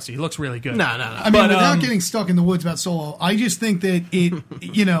monstrosity. He looks really good. No. I mean, But, without getting stuck in the woods about Solo, I just think that it.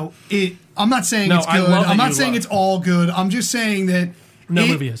 I'm not saying No, it's I good. love that I'm not you saying love it's all good. I'm just saying that No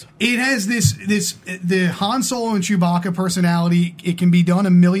movie is. It has the Han Solo and Chewbacca personality. It can be done a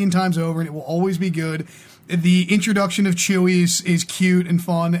million times over, and it will always be good. The introduction of Chewie is cute and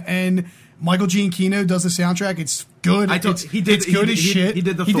fun, and Michael Giacchino does the soundtrack. It's good. It's good as shit. He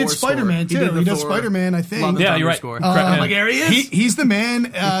did the He Thor did Spider-Man score. too. He does Thor Spider-Man, I think. Love and Yeah, Thunder you're right. score. Correct. I'm like, there he is. He's the man.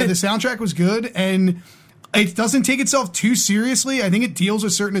 The soundtrack was good, and it doesn't take itself too seriously. I think it deals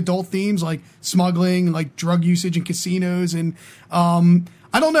with certain adult themes like smuggling, like drug usage in casinos, and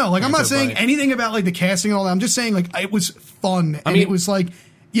I don't know. Like, I'm not so saying funny. anything about like the casting and all that. I'm just saying like it was fun, and mean- it was like.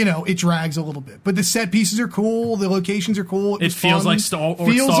 It drags a little bit, but the set pieces are cool. The locations are cool. It was feels fun. like Star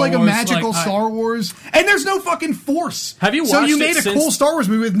like a Wars, magical like, Star Wars, and there's no fucking force. Have you So you watched made it a since- cool Star Wars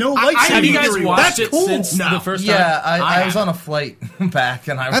movie with no lightsaber. Have you guys That's watched it cool. since No. the first time? Yeah, I was have. on a flight back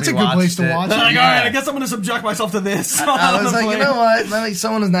and I That's a good rewatched place to it. watch it. I'm like, Yeah. all right, I guess I'm going to subject myself to this. I was like, you know what?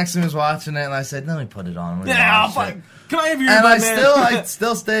 Someone was next to me was watching it, and I said, "Let me put it on." We're gonna Yeah, watch I'll it." fuck. Can I have your And earbud, I man?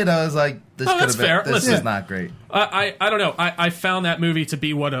 still stayed. I was like, "This Oh, could that's have fair. been. This Listen. is not great." I don't know. I found that movie to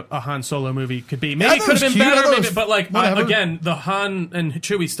be what a Han Solo movie could be. I Maybe it thought could it have was been cute. I better, thought it maybe, was but like whatever. again, the Han and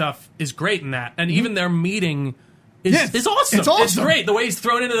Chewie stuff is great in that, and even their meeting is, Yeah, is awesome. it's awesome. great. The way he's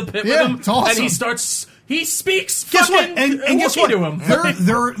thrown into the pit Yeah, with him, it's awesome. and he speaks. Guess what? fucking And guess Wookiee what? to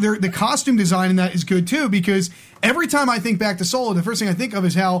him. The costume design in that is good too, because every time I think back to Solo, the first thing I think of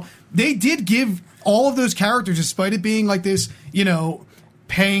is how they did give all of those characters, despite it being like this,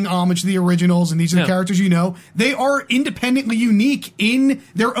 paying homage to the originals, and these are the Yeah. characters they are independently unique in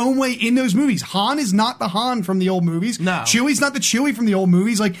their own way in those movies. Han is not the Han from the old movies. No. Chewie's not the Chewie from the old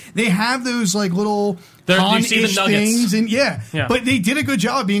movies. Like, they have those like little You see the Han-ish nuggets. things, and Yeah. But they did a good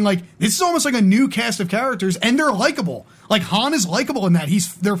job being like, this is almost like a new cast of characters, and they're likable. Like Han is likable in that.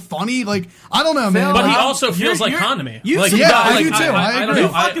 They're funny. Like I don't know, man. But he Like, also feels like Han to me. you Like, surprised- Yeah, I like, do too. I don't agree. know.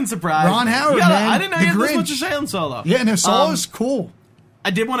 You fucking surprised. Ron me. Howard, Yeah, man. I didn't know The you had this Grinch. much to say on Solo. yeah, no, Solo's cool.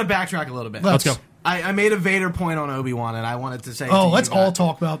 I did want to backtrack a little bit. Let's go. I made a Vader point on Obi-Wan, and I wanted to say. Oh, to you let's all that-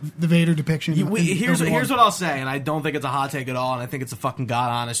 talk about the Vader depiction. Here's what I'll say, and I don't think it's a hot take at all, and I think it's a fucking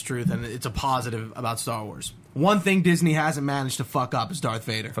god honest truth, and it's a positive about Star Wars. One thing Disney hasn't managed to fuck up is Darth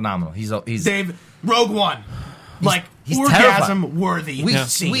Vader. Phenomenal. He's Dave, Rogue One, like he's orgasm worthy.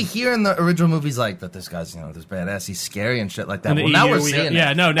 we hear in the original movies like that this guy's this badass, he's scary and shit like that. In the Well, now EU, we're seeing it.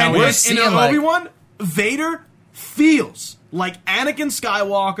 yeah, no, now and we're in seeing, like- Obi-Wan, Vader feels like Anakin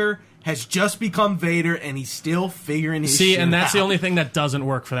Skywalker has just become Vader, and he's still figuring his shit and that's the out. only thing that doesn't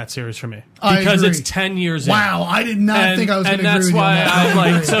work for that series for me I because agree. it's 10 years in. Wow, I did not think I was going and to agree that's with you on why that. I'm I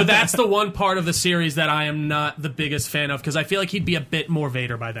like, agree. so that's the one part of the series that I am not the biggest fan of because I feel like he'd be a bit more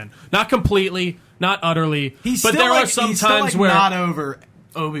Vader by then. Not completely, not utterly, He's but still there like, are some he's still times like where. not over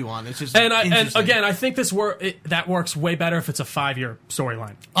Obi-Wan. It's just And interesting. again, I think that works way better if it's a 5-year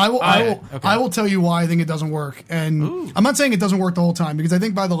storyline. I will Okay. I will tell you why I think it doesn't work. And I'm not saying it doesn't work the whole time because I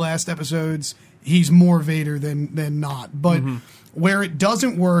think by the last episodes he's more Vader than not. But where it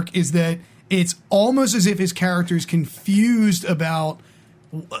doesn't work is that it's almost as if his character is confused in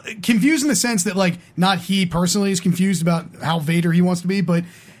the sense that like not he personally is confused about how Vader he wants to be, but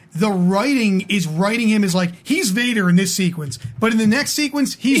the writing is writing him as like he's Vader in this sequence, but in the next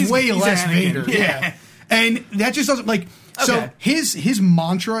sequence he's way less Anakin. Vader. Yeah. And that just doesn't like so Okay. his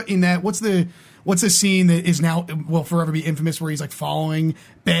mantra in that what's the scene that is now will forever be infamous where he's like following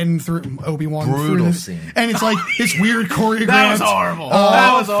Ben through Obi-Wan Brutal through the, scene. and it's like this weird choreographed. That was horrible.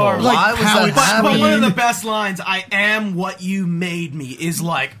 That was horrible. Like Why was how that it's happening? But one of the screened. best lines, "I am what you made me," is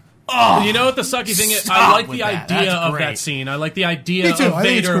like, And you know what the sucky thing is? I Stop like with the that. idea That's of great. that scene. I like the idea Me too. of I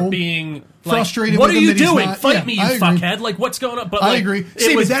think it's Vader cool. being like, Frustrated "What with are him you that he's doing? not- Fight yeah, me, you I agree. fuckhead!" Like, what's going on? But I like, agree.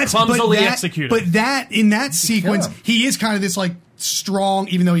 It was clumsily but that, executed. But that in that sequence, him. he is kind of this like strong,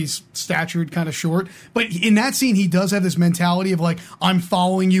 even though he's statured kind of short. But in that scene, he does have this mentality of like, I'm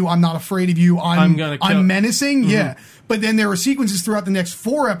following you. I'm not afraid of you. I'm gonna kill- I'm menacing. Yeah. But then there are sequences throughout the next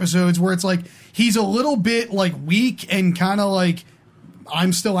 4 episodes where it's like he's a little bit like weak and kind of like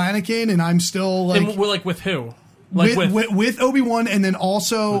I'm still Anakin and I'm still like. And we're like with who? Like with Obi-Wan and then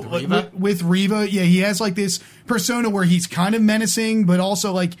also With Reva? with Reva. Yeah, he has like this persona where he's kind of menacing, but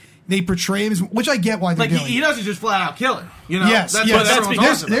also like they portray him as, which I get why they're like doing. he doesn't just flat out kill her. You know, Yes, that's yes. what everyone's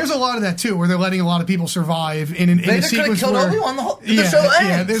because talking about. There's a lot of that too, where they're letting a lot of people survive in a Vader could have sequence killed where Obi-Wan the yeah, show ends.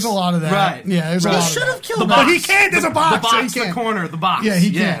 yeah, there's a lot of that. Right. Yeah, there's Right. a He lot. should of have that. killed But him. he can't. There's a box. the so box, he the can't. corner, the box. Yeah,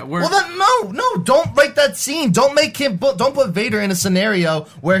 he can't. We're, Well, then no, don't write that scene. Don't make him. Don't put Vader in a scenario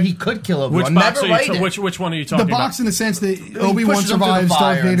where he could kill which Obi-Wan. box Never are you? write it. Which one are you The talking box about? in the sense that Obi-Wan pushes him through the survives,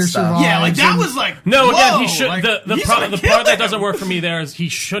 fire Darth and Vader stuff. survives. yeah, like that and- was like No, again, whoa, he should. like, the he's part gonna the kill part that him. doesn't work for me there is he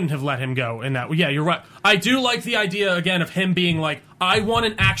shouldn't have let him go in that. Yeah, you're right. I do like the idea again of him being like, I want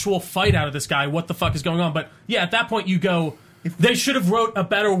an actual fight out of this guy. What the fuck is going on? But yeah, at that point you go, they should have wrote a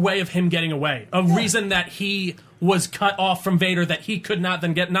better way of him getting away. A reason that he was cut off from Vader that he could not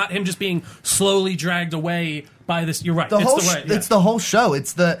then get. Not him just being slowly dragged away by this. You're right. the it's whole the way. Yeah. it's the whole show.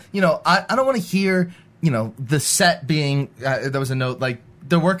 It's the I don't want to hear the set being there was a note like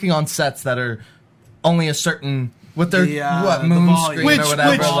they're working on sets that are only a certain with their The moon volume. screen Which- or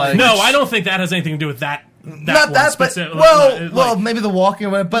whatever. which- like, no, I don't think that has anything to do with that. not one that, but specific- well, like- maybe the walking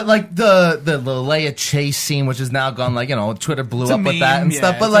or whatever. But like the Leia chase scene, which has now gone like Twitter blew a up with meme, that and yeah,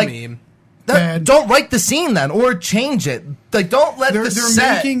 stuff. But it's a like, meme. Bad. don't write the scene then or change it. Like, don't let They're the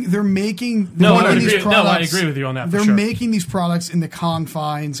set. making No, I making would these agree- no, I products- agree with you on that for They're sure. making these products in the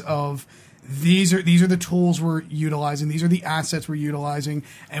confines of these are the tools we're utilizing. These are the assets we're utilizing,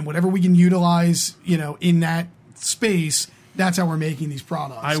 and whatever we can utilize, in that space. That's how we're making these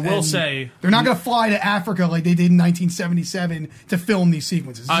products. I will And say- they're not going to fly to Africa like they did in 1977 to film these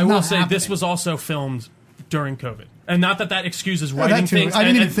sequences. It's I will not say this happening. was also filmed during COVID, and not that excuses that writing too. things I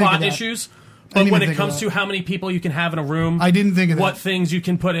didn't and even think plot of that. issues. I But didn't when even it think of comes that. to how many people you can have in a room, I didn't think of what that. things you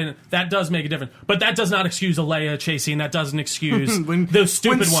can put in. That does make a difference, but that does not excuse a Leia chase scene. That doesn't excuse when those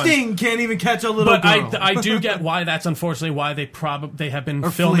stupid when ones. Sting can't even catch a little But girl. I do get why that's unfortunately why they have been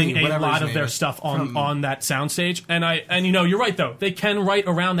Or filming Flea, a whatever lot his of name their is. stuff on that soundstage. And you're right though, they can write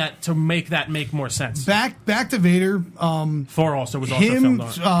around that to make that make more sense. back to Vader. Thor also was also Him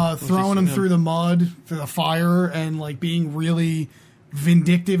filmed on. throwing him through the mud, through the fire, and like being really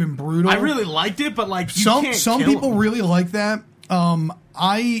vindictive and brutal. I really liked it, but like you some can't some kill people him. really like that.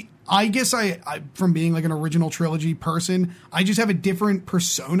 I guess I from being like an original trilogy person, I just have a different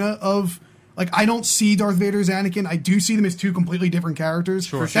persona of Like, I don't see Darth Vader as Anakin. I do see them as two completely different characters.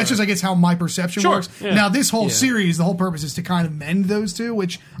 Sure. That's just, I guess, how my perception Sure, works. yeah. Now, this whole series, the whole purpose is to kind of mend those two,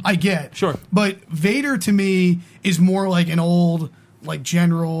 which I get. Sure. But Vader, to me, is more like an old, like,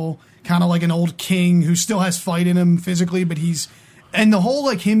 general, kind of like an old king who still has fight in him physically, but he's... And the whole,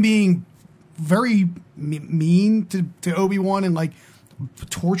 like, him being very mean to Obi-Wan and, like,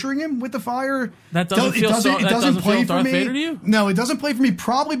 torturing him with the fire. That doesn't feel Darth Vader to you? No, it doesn't play for me.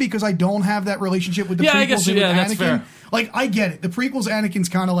 Probably because I don't have that relationship with the prequels I guess, and with that's Anakin. fair. Like, I get it. The prequels, Anakin's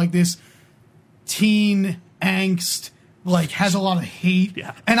kind of like this teen angst, like has a lot of hate.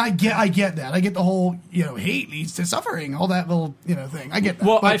 Yeah. And I get that. I get the whole, hate leads to suffering, all that little, thing. I get that.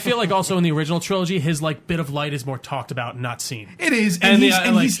 Well, But I feel like also in the original trilogy, his like bit of light is more talked about, not seen. it is, And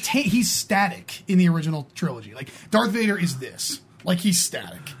he's static in the original trilogy. Like, Darth Vader is this. Like, he's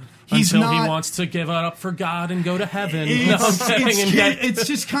static. He's until not, he wants to give it up for God and go to heaven. It's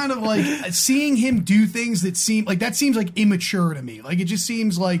just kind of like seeing him do things that seems like immature to me. Like, it just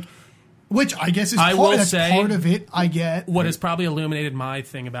seems like, which I guess is I will that's say, part of it. I get what has probably illuminated my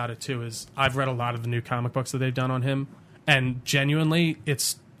thing about it too is I've read a lot of the new comic books that they've done on him, and genuinely,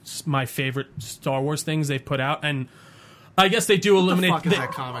 it's my favorite Star Wars things they've put out. And I guess they do illuminate. What the fuck is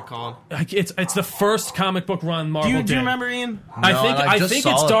that comic called? It's the first comic book run Marvel did. Do you remember, Ian? I just think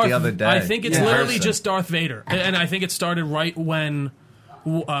saw it's it Darth. the other day I think it's in literally person. just Darth Vader, and I think it started right when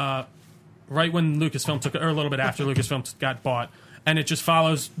Lucasfilm took, or a little bit after Lucasfilm got bought, and it just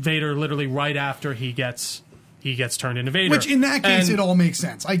follows Vader literally right after he gets turned into Vader. which in that case And- it all makes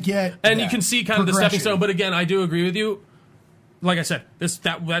sense. I get, and that you can see kind of the stepping progression. stone. But again, I do agree with you. Like I said,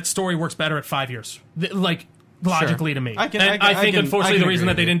 that story works better at 5 years. Logically to me. I can- and I I think can- unfortunately I can the reason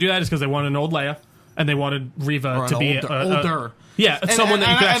agree that they with you. didn't do that is because they wanted an old Leia and they wanted Reva Or to an be older. Yeah, someone that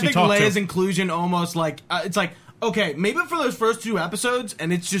you could actually talk I think Leia's to. inclusion almost like it's like, okay, maybe for those first 2 episodes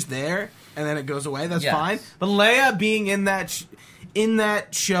and it's just there and then it goes away. That's Yes. fine. But Leia being in that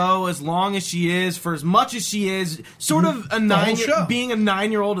show as long as she is, for as much as she is, sort of show. being a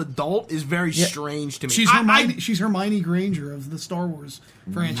 9-year-old adult is very strange to me. She's Hermione Granger of the Star Wars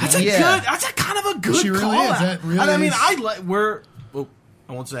franchise. That's Yeah. That's a kind of a good She really call is. out. That really And I mean, is. I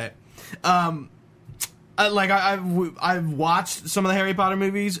won't say it. I've watched some of the Harry Potter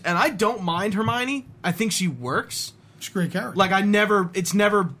movies, and I don't mind Hermione. I think she works. She's a great character. Like, it's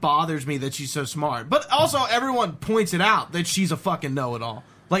never bothers me that she's so smart. But also, everyone points it out that she's a fucking know-it-all.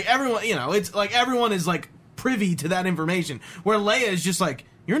 Like, everyone, it's like everyone is like privy to that information. Where Leia is just like,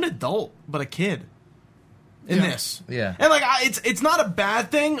 you're an adult, but a kid. In Yeah. this, Yeah. and like it's not a bad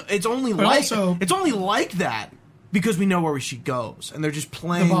thing. It's only But also- it's only like that because we know where she goes, and they're just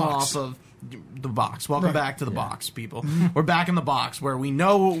playing The box. off of the box. Welcome Right. back to the box, people. We're back in the box where we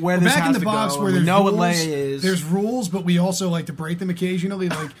know where We're this back has in the to box go. where And we there's know rules. what Leia is. There's rules, but we also like to break them occasionally.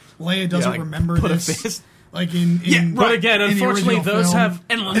 Like, Leia doesn't like, remember put a this. fist. Like in But again, in the unfortunately, original those film. have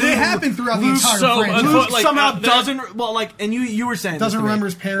and they happen throughout the entire so franchise. unfo- Luke like, somehow that- doesn't. Well, like, and you were saying Doesn't this to me. remember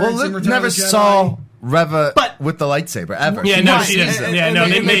his parents. Well, in Luke Return never of the Jedi. saw Reva But- with the lightsaber ever. Yeah, She no, never she sees doesn't. it. Yeah, no,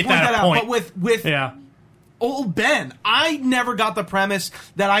 they made point that out. point. But with Yeah. old Ben, I never got the premise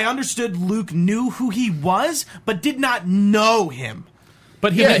that I understood Luke knew who he was, but did not know him.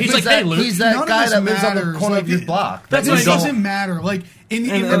 But Yeah, he's like, that, hey, Luke. he's that None of guy this that lives on the matters. corner Like, of your it- block. That's It what I doesn't matter. Like in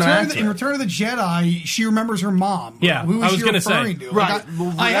Return of the Jedi, she remembers her mom. Yeah, who I is was she gonna say. referring to? Right. Like,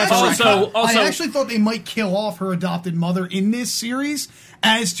 Well, I that's actually, also- I actually thought they might kill off her adopted mother in this series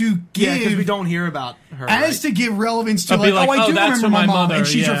as to Yeah, because we give don't hear about her. as to give relevance to I'll be like, like, I oh, do that's remember my my mom, mother, and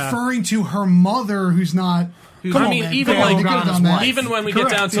she's yeah. referring to her mother, who's not. Come I on, mean, man. even Come on, like- they could've done that. even when we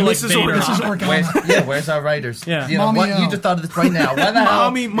Correct. get down to Yeah, like this is Vader, Organa. Where's our writers? Yeah. You know, Mommy what, O. you just thought of this right now. Why the hell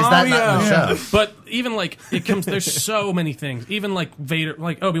Mommy- is that not in the Mommy O. show? But even like it comes, there's so many things. Even like Vader,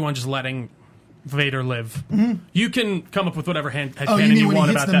 like Obi-Wan just letting Vader live. You can come up with whatever you headcanon mean you when he want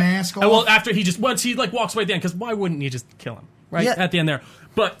hits about the that. mask And, well, off? after he just once he like walks away at the end, because why wouldn't you just kill him right Yeah. at the end there?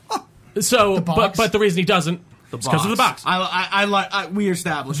 But so, box. but the reason he doesn't, it's because of the box. I like. We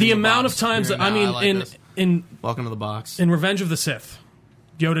established The amount of times that I mean in Welcome to the box. in Revenge of the Sith,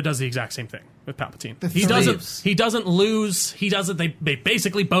 Yoda does the exact same thing with Palpatine. The He threes. doesn't. He doesn't lose. He doesn't. They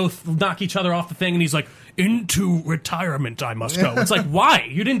basically both knock each other off the thing, and he's like, "Into retirement, I must go." It's like, why?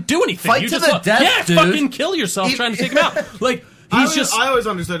 You didn't do anything. Fight you to just the look- death, yeah, dude. fucking kill yourself trying to take him out. Like he's I always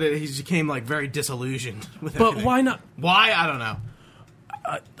understood it. He became like very disillusioned with But everything. why not? Why? I don't know.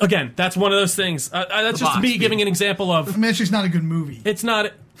 Again, that's one of those things. That's The just box, me giving people. an example of. I mean, it's just not a good movie. It's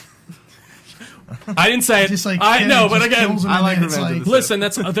not. I didn't say it. Just like I Ken know, but just again, kills him I and like then it's Revenge of like, the listen,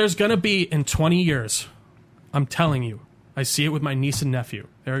 that's there's going to be in 20 years. I'm telling you, I see it with my niece and nephew.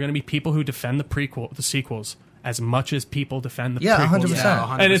 There are going to be people who defend the sequels, as much as people defend the Yeah, prequels. 100%.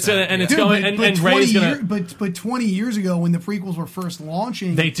 Yeah, And it's and it's Dude, going but and 20 Rey's gonna. but 20 years ago when the prequels were first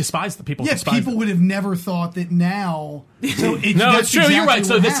launching, They despise the people. yeah, despise people them. would have never thought that now. So it, No, that's it's true. You're exactly right.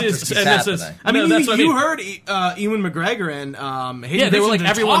 So what this happened. is It's and this is. happening. I mean, that's what you I mean. heard Ewan McGregor and Hayden Yeah, they were like, Christensen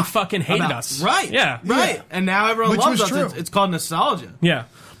everyone talk fucking hated about- us. Right. Yeah. Right. Yeah. And now everyone Which loves was us. true. It's called nostalgia. Yeah,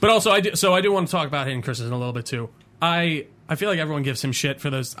 but also I do want to talk about Hayden Christensen a little bit too. I feel like everyone gives him shit for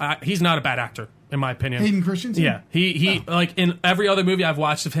those. He's not a bad actor in my opinion. Hayden Christensen? Yeah, he like in every other movie I've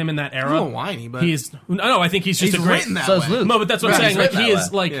watched of him in that era. A little whiny, but he's no. I think he's just he's a great. written that So way. is Luke. No, but that's what I'm Right, saying. he's Like written he that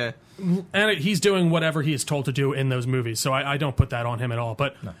is way. like, Yeah. and he's doing whatever he is told to do in those movies. So I don't put that on him at all.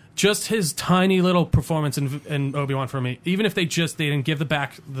 But just his tiny little performance in Obi-Wan for me, even if they didn't give the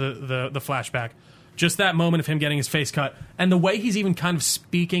flashback, just that moment of him getting his face cut and the way he's even kind of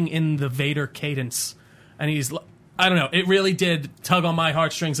speaking in the Vader cadence, and I don't know, it really did tug on my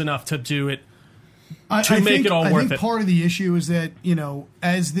heartstrings enough to do it. I make think, it all I worth think it. part of the issue is that,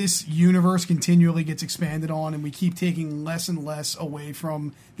 as this universe continually gets expanded on and we keep taking less and less away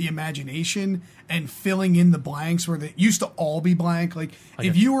from the imagination and filling in the blanks where they used to all be blank. Like,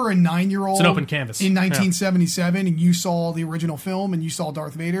 if you were a 9-year-old It's an open canvas. in Yeah. 1977 and you saw the original film and you saw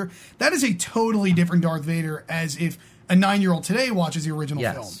Darth Vader, that is a totally different Darth Vader as if a 9-year-old today watches the original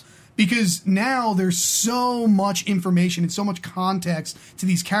Yes. film. Because now there's so much information and so much context to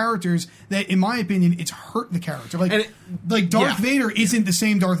these characters that, in my opinion, it's hurt the character. Like Darth yeah. Vader isn't the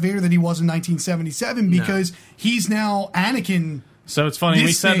same Darth Vader that he was in 1977 because he's now Anakin. So it's funny we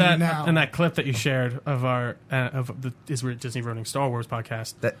This said thing that now. in that clip that you shared of our of the Disney Ruining Star Wars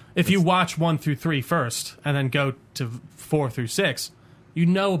podcast. That- If you watch 1 through 3 first and then go to 4 through 6, you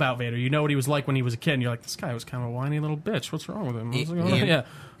know about Vader. You know what he was like when he was a kid. And you're like, this guy was kind of a whiny little bitch. What's wrong with him? What's going on? Ian? Yeah.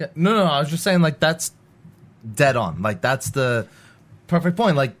 Yeah, no, I was just saying, like, that's dead on. Like, that's the perfect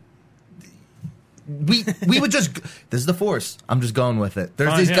point. Like, we would just, this is the Force. I'm just going with it. There's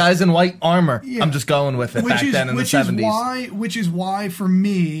Fine, these yeah. guys in white armor. Yeah. I'm just going with it back then in the 70s. Which is why for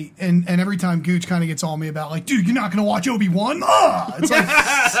me, and every time Gooch kind of gets on me about like, dude, you're not going to watch Obi-Wan? It's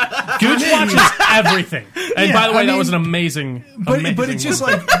like, Gooch watches everything. And Yeah, by the way, I that mean, was an amazing, but amazing it's just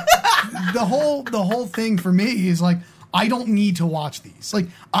movie. like the whole thing for me is like, I don't need to watch these. Like,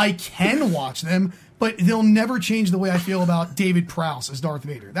 I can watch them, but they'll never change the way I feel about David Prowse as Darth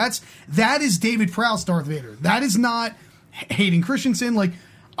Vader. That is David Prowse Darth Vader. That is not Hayden Christensen. Like,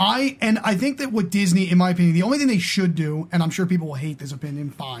 I think that what Disney, in my opinion, the only thing they should do, and I'm sure people will hate this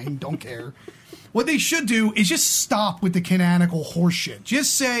opinion, fine, don't care. What they should do is just stop with the canonical horseshit.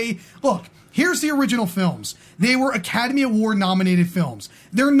 Just say, look, here's the original films. They were Academy Award nominated films.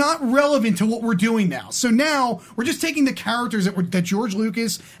 They're not relevant to what we're doing now. So now we're just taking the characters that George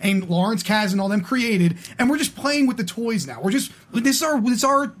Lucas and Lawrence Kasdan and all them created, and we're just playing with the toys now. This is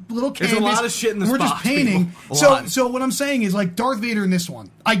our little canvas. There's a lot of shit in this and we're just box, painting. people. A lot. So what I'm saying is, like, Darth Vader in this one,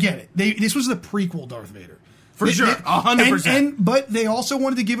 I get it. This was the prequel Darth Vader. For sure, 100%. But they also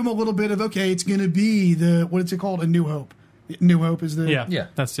wanted to give him a little bit of, okay, it's going to be what is it called? A New Hope. New Hope is the... Yeah,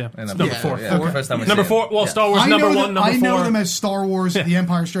 that's And it's I'm- number yeah, 4. Yeah, Okay. first time we Number see 4. it. Well, Yeah. Star Wars number 1, number 4. I know them as Star Wars, The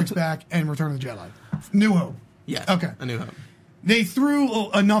Empire Strikes Back, and Return of the Jedi. New Hope. Yes. Okay. A New Hope. They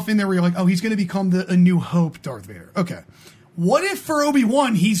threw enough in there where you're like, oh, he's going to become a New Hope Darth Vader. Okay. What if for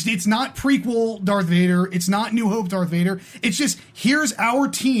Obi-Wan, it's not prequel Darth Vader, it's not New Hope Darth Vader, it's just, here's our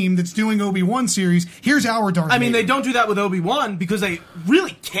team that's doing Obi-Wan series, here's our Darth Vader. I mean, they don't do that with Obi-Wan because they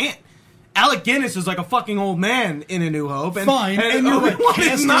really can't. Alec Guinness is like a fucking old man in A New Hope. And, Fine, and you're right. Obi-Wan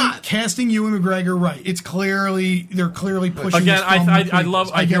is not. Casting Ewan McGregor, right. They're clearly pushing Again, this from the I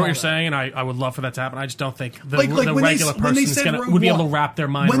prequels. I get hear all what you're that. saying, and I would love for that to happen. I just don't think the Like when regular when they person said Rogue would be able to One, wrap their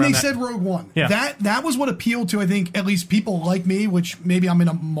mind when around they that. said Rogue One. Yeah. That was what appealed to, I think, at least people like me, which maybe I'm in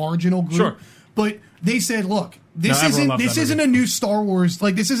a marginal group. Sure. But they said, look, this everyone loves that isn't movie. a new Star Wars.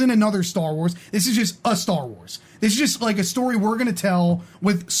 Like, this isn't another Star Wars. This is just a Star Wars. This is just like a story we're going to tell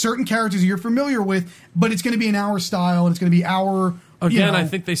with certain characters you're familiar with, but it's going to be in our style and it's going to be our. Again, I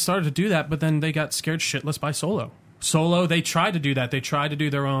think they started to do that, but then they got scared shitless by Solo. Solo, they tried to do that. They tried to do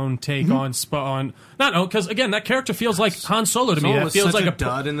their own take Mm-hmm. on because again, that character feels like Han Solo to me. Solo That was feels such like a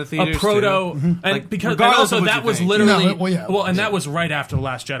dud in the a theaters, proto, too. and Like, because and regardless also of what that you was think. literally No, well, yeah. and that was right after the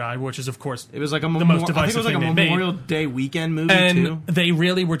Last Jedi, which is of course It was like a the most I think it divisive was like a thing they made. Memorial Day weekend movie, And too. they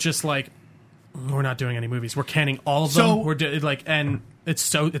really were just like, we're not doing any movies. We're canning all of them. So- We're and it's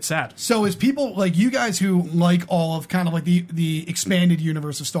sad. So as people like you guys who like all of kind of like the expanded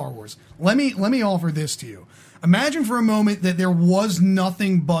universe of Star Wars, let me offer this to you. Imagine for a moment that there was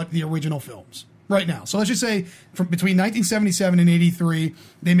nothing but the original films right now. So let's just say from between 1977 and 83,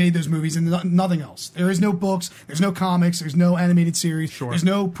 they made those movies and nothing else. There is no books, there's no comics, there's no animated series, there's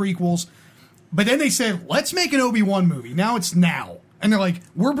no prequels. But then they said, let's make an Obi-Wan movie. Now it's now. And they're like,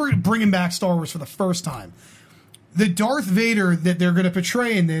 we're bringing back Star Wars for the first time. The Darth Vader that they're going to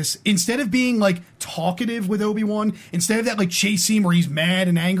portray in this, instead of being like talkative with Obi-Wan, instead of that like chase scene where he's mad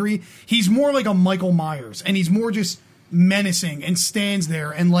and angry, he's more like a Michael Myers, and he's more just menacing and stands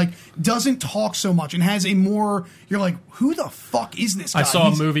there and like doesn't talk so much and has a more, you're like, who the fuck is this guy? I saw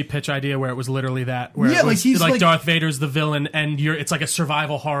a movie pitch idea where it was literally that, where Yeah, it was, like, he's like like- Darth Vader's the villain, and it's like a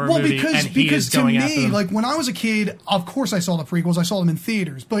survival horror movie, and he is to going after me, them. like when I was a kid, of course I saw the prequels, I saw them in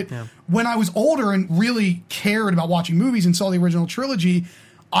theaters, but when I was older and really cared about watching movies and saw the original trilogy,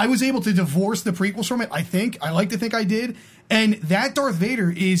 I was able to divorce the prequels from it. I like to think I did, and that Darth Vader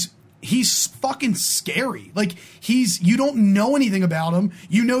he's fucking scary. Like, you don't know anything about him.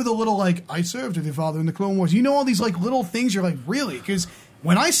 You know the little, like, I served with your father in the Clone Wars. You know all these, like, little things. You're like, really? Because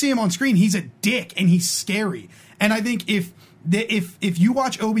when I see him on screen, he's a dick and he's scary. And I think if you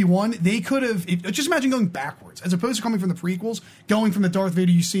watch Obi-Wan, they could have, just imagine going backwards. As opposed to coming from the prequels, going from the Darth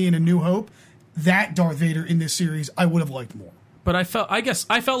Vader you see in A New Hope, that Darth Vader in this series, I would have liked more. But I felt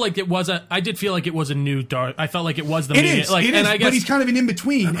like it was I did feel like it was a new Darth. I felt like it was the It media. is, like, it and is, I guess, but he's kind of an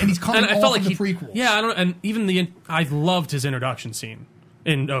in-between, and he's coming and I off felt like of the prequels. Yeah, I don't. And even I loved his introduction scene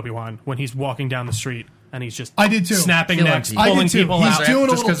in Obi-Wan when he's walking down the street and he's just I did too. snapping Killing necks, people. I pulling did too. people He's out. doing a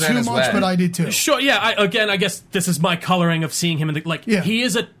Just little 'cause they're in too his much, way. but I did too. Sure, yeah. I guess this is my coloring of seeing him in the Yeah. he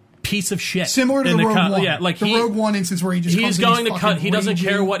is a piece of shit. Similar to in the Rogue One. Yeah, like the Rogue One instance where he just he's comes in, going to he's cut. fucking He doesn't raging.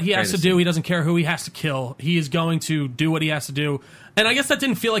 care what he has to Greatest do. scene. He doesn't care who he has to kill. He is going to do what he has to do. And I guess that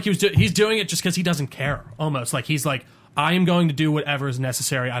didn't feel like he's doing it just because he doesn't care. Almost like he's like, I am going to do whatever is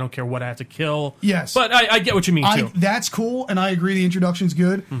necessary. I don't care what I have to kill. Yes. But I get what you mean too. That's cool, and I agree the introduction's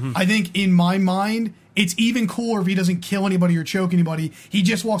good. Mm-hmm. I think in my mind, it's even cooler if he doesn't kill anybody or choke anybody. He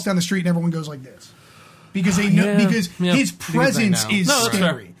just walks down the street and everyone goes like this. Because they know Yeah. because Yeah. his presence know. is No, that's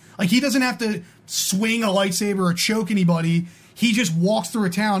scary. fair. Like he doesn't have to swing a lightsaber or choke anybody. He just walks through a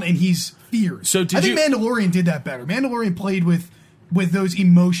town and he's feared. So did I think you- Mandalorian did that better. Mandalorian played with those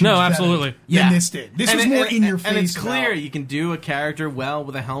emotions No, better than absolutely. this did. This was more in your face. and it's clear about- you can do a character well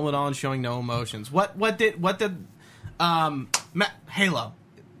with a helmet on, showing no emotions. What did Halo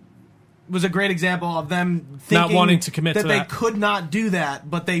was a great example of them thinking Not wanting to commit that to they that. could not do that,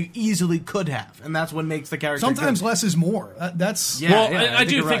 but they easily could have, and that's what makes the character Sometimes good. less is more. That's Yeah. Well, I think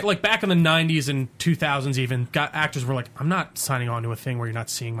do you're think right. like back in the 90s and 2000s even, actors were like, I'm not signing on to a thing where you're not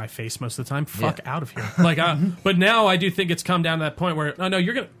seeing my face most of the time. Fuck out of here. Like, but now I do think it's come down to that point where, no,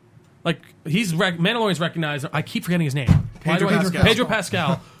 you're going to, like, Mandalorian's recognized, I keep forgetting his name. Pedro Pascal. Pedro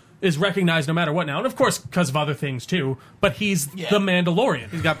Pascal is recognized no matter what now. And of course, because of other things too, but he's the Mandalorian.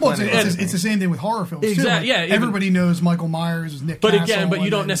 He's got Well, plenty. it's the same thing with horror films too. Exactly, Like, yeah, even- everybody knows Michael Myers, Nick But Castle, again, but you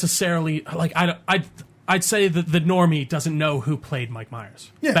and don't then- necessarily, like, I'd say that the normie doesn't know who played Mike Myers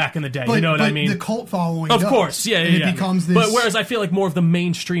back in the day. But, you know what I but mean? The cult following, Of does. course, yeah, And yeah. it becomes this. But whereas I feel like more of the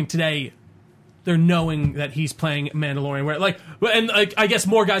mainstream today, they're knowing that he's playing Mandalorian. Where I guess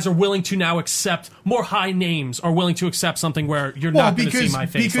more guys are willing to now accept, more high names are willing to accept something where you're not going to see my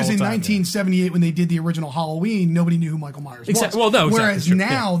face. because all in the time. 1978 when they did the original Halloween, nobody knew who Michael Myers Exactly. was. Well, no, exactly, Whereas true,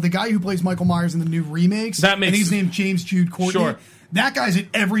 now the guy who plays Michael Myers in the new remakes, That makes- and he's named James Jude Courtney. Sure. That guy's at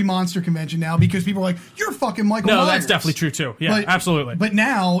every monster convention now because people are like, "You're fucking Michael No, Myers." that's definitely true too. Yeah, absolutely. But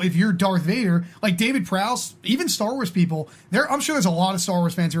now, if you're Darth Vader, like David Prowse, even Star Wars people, I'm sure there's a lot of Star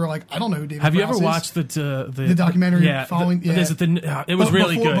Wars fans who are like, "I don't know who David Have you Prowse ever is." watched the documentary Yeah, following- yeah. it was But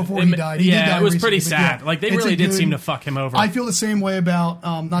really good. before he died. He did yeah, die it was pretty recently, but sad. yeah, Like they it's really a did good- seem to fuck him over. I feel the same way about,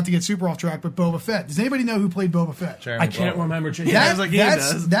 not to get super off track, but Boba Fett. Does anybody know who played Boba Fett? Jeremy I can't Bulloch. remember. Yeah, like he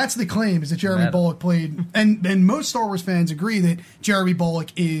does. That's the claim, is that Jeremy Matt. Bulloch played, and most Star Wars fans agree that Jeremy Bulloch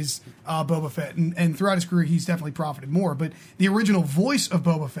is Boba Fett, and throughout his career he's definitely profited more. But the original voice of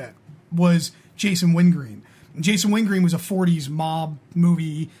Boba Fett was Jason Wingreen. Jason Wingreen was a 40s mob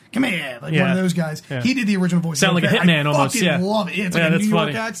movie, come here, like one of those guys. Yeah. He did the original voice. Sound of like a Boba Fett. hitman I almost, fucking yeah. love it. It's Yeah, like a that's New York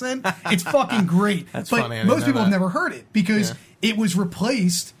funny. accent. It's fucking great. That's but funny. I didn't most know people have that. never heard it because it was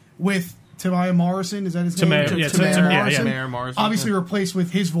replaced with Tamaya Morrison. Is that his name? Tamaya, yeah, Tamaya Tamaya, yeah, Morrison. Tamaya Morrison, Obviously replaced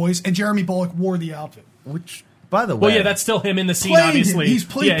with his voice, and Jeremy Bulloch wore the outfit. Which, by the way, Well, yeah, that's still him in the scene. Playing Obviously, him. He's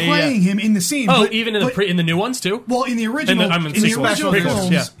playing him in the scene. Oh, but- even in but- in the new ones too. Well, in the original, In the sequels,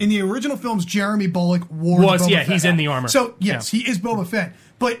 prequels, yeah. in the original films, Jeremy Bulloch wore Was, the Boba yeah, Fett he's in outfit. the armor. So yes, he is Boba Fett.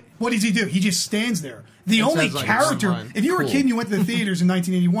 But what does he do? He just stands there. The only says, like, character, one line. if you were a kid and you went to the theaters in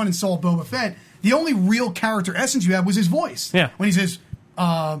 1981 and saw Boba Fett, the only real character essence you had was his voice. Yeah. When he says,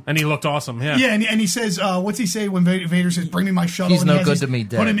 And he looked awesome. Yeah, yeah, and he says, what's he say when Vader says, "Bring me my shuttle"? He's and he no has good his- to me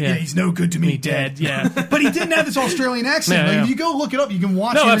dead. put him- Yeah. he's no good to me, Me dead. Yeah. But he didn't have this Australian accent. Yeah, Like, yeah. if you go look it up, you can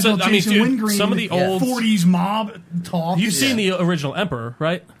watch No, the original absolutely. I mean, Jason dude, Wingreen some of the old- 40s mob talk. You've seen the original Emperor,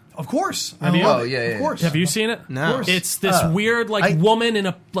 right? Of course. Have you? love Oh, it. yeah, Of yeah. course. Have you seen it? No. course. It's this weird, like, woman in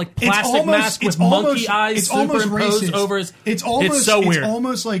a like It's plastic mask with monkey eyes it's almost superimposed racist. over his. It's almost so weird. It's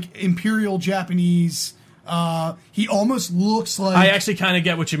almost like Imperial Japanese. He almost looks like. I actually kind of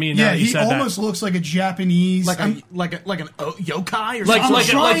get what you mean. now Yeah, that you he said almost looks like a Japanese. like I'm- an yokai or Like- something. I'm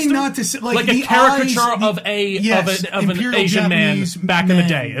trying like- not to say like the a caricature eyes, of an Imperial Asian man Japanese back in the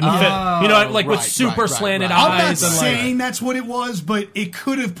day. In the man. fit, you know, like with right, super right, slanted right. I'm not eyes. and like, saying that's what it was, but it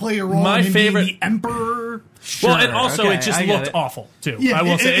could have played a role My in him favorite- being the emperor. well, and also okay, it just I get looked it. awful too. Yeah, I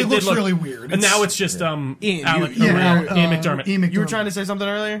will it- say it looks did look- really weird. And It's- now it's just Ian, Ian McDermott. Ian You were McDermott. trying to say something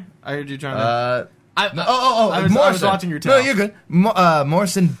earlier. I heard you trying to. I was Morrison. watching your No, tail. you're good.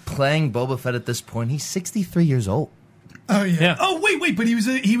 Morrison playing Boba Fett at this point. He's 63 years old. Oh yeah. Yeah. Oh wait, but he was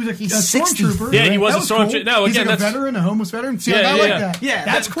a He's 60. stormtrooper. Yeah, he was That a stormtrooper. Cool. No, He's again, like a that's- veteran, a homeless veteran. See, Yeah, I yeah, like yeah. that. Yeah,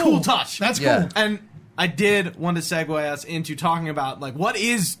 that's that's a cool. cool touch. That's Yeah. cool. And I did want to segue us into talking about like what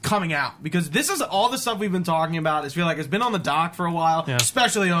is coming out, because this is all the stuff we've been talking about. I feel like it's been on the dock for a while, Yeah.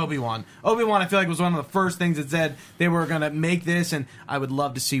 especially Obi-Wan. Obi-Wan, I feel like was one of the first things that said they were going to make this, and I would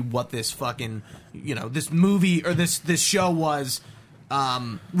love to see what this fucking this movie or this show was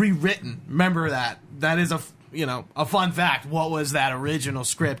rewritten. Remember that is a fun fact. What was that original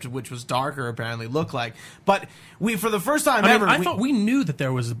script, which was darker, apparently look like? But we, for the first time I ever, mean, I thought we knew that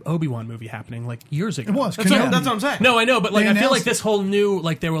there was an Obi-Wan movie happening like years ago. It was. that's Kenobi. what I'm saying. No, I know, but like They I feel like announced this whole new,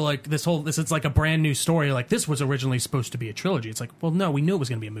 like they were like this is like a brand new story. Like this was originally supposed to be a trilogy. It's like, well, no, we knew it was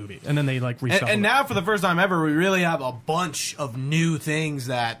going to be a movie, and then they like reshuffled And it. now, for the first time ever, we really have a bunch of new things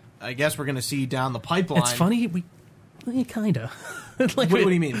that I guess we're going to see down the pipeline. It's funny, kinda. Like, What do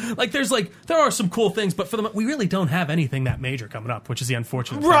you mean? Like there are some cool things, but we really don't have anything that major coming up, which is the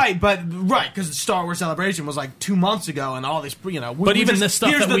unfortunate thing. Right, because the Star Wars Celebration was like 2 months ago, and all this, But even this stuff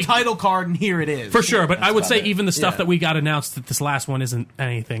here's that the we- title card, and here it is. For sure, but I would say about it. even the stuff Yeah. that we got announced that this last one isn't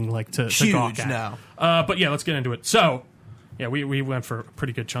anything like to Huge gawk at. now. But yeah, let's get into it. So, yeah, we went for a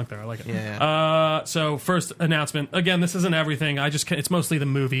pretty good chunk there. I like it. Yeah. So first announcement. Again, this isn't everything. It's mostly the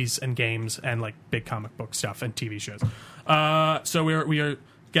movies and games and like big comic book stuff and TV shows. So we are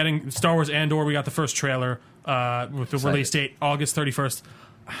getting Star Wars Andor. We got the first trailer with the release date August 31st.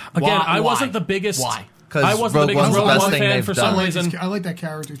 Again, Why? I wasn't the biggest. Why? 'Cause I wasn't the Rogue biggest One's the Rogue best One thing fan they've for done. some I like, reason. I like that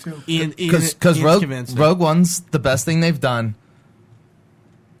character too. Because Because Rogue One's the best thing they've done.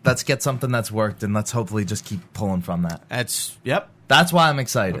 Let's get something that's worked, and let's hopefully just keep pulling from that. That's That's why I'm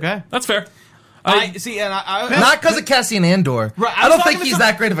excited. okay. That's fair. I see, and I Not because of Cassian Andor. Right, I was don't talking think to he's some-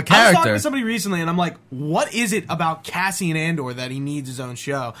 that great of a I was talking character. to somebody recently, and I'm like, "What is it about Cassian Andor that he needs his own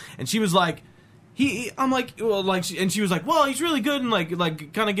show?" And she was like, I'm like, well, like, and she was like, "Well, he's really good," and like,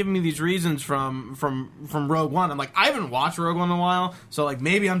 kind of giving me these reasons from Rogue One. I'm like, I haven't watched Rogue One in a while, so like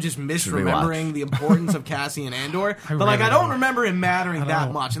maybe I'm just misremembering the importance of Cassian Andor. But like, really I don't don't. remember him mattering that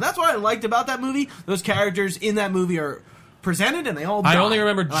know. much, and that's what I liked about that movie. Those characters in that movie are presented, and they all. I die. only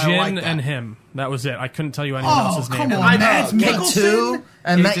remember And I Jin like that. and him. That was it. I couldn't tell you anyone Oh, else's come name. on. I know. Mads Me Mikkelsen? too.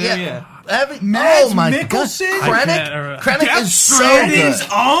 And Me that, too, yeah. yeah. Mads oh my Mikkelsen? God, I can't- Krennic is so Stranding's good.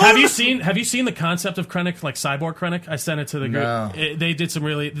 own? Have you seen the concept of Krennic, like cyborg Krennic? I sent it to the group. No. They did some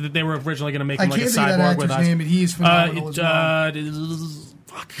really. They were originally going to make I him like a can't think of that cyborg with actor's eyes. name, but he is phenomenal as well.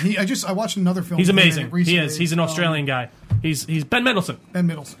 Fuck. I watched another film. He's with him amazing. He recently. is. He's an Australian guy. He's Ben Mendelsohn. Ben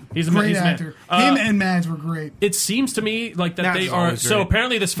Middleton. He's a- great he's a man. actor. Him and Mads were great. It seems to me like that Max they is are. always So great.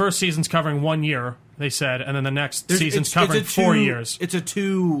 apparently, this first season's covering 1 year. They said, and then the next season's It's covering a 4 years. It's a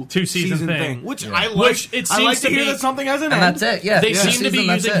two season thing. which Yeah. I like. Which it I like seems to to hear be- that something has an And end. that's it. Yeah. They Yeah. seem to be Season,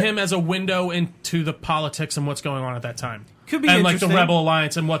 that's using it. him as a window into the politics and what's going on at that time. Could be and like the interesting. Rebel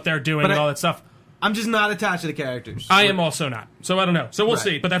Alliance and what they're doing But and I- all that stuff. I'm just not attached to the characters. I am also not. So I don't know. So we'll Right.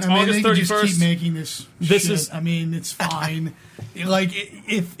 see. But that's I mean, August they could just 31st. keep making this. This shit. is- I mean, it's fine. Like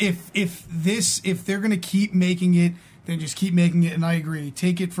if they're gonna keep making it, then just keep making it. And I agree.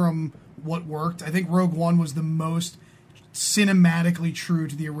 Take it from what worked. I think Rogue One was the most cinematically true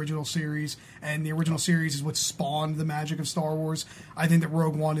to the original series, and the original series is what spawned the magic of Star Wars. I think that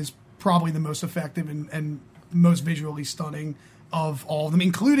Rogue One is probably the most effective and most visually stunning of all of them,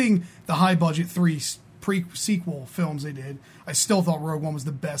 including the high budget 3 pre-sequel films they did. I still thought Rogue One was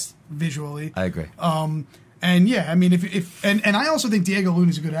the best visually. I agree. And yeah, I mean, if I also think Diego Luna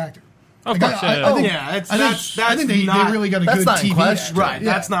is a good actor. Of Like, course, I yeah. think, yeah, that's I think they not, really got a that's good not in TV question. actor. right.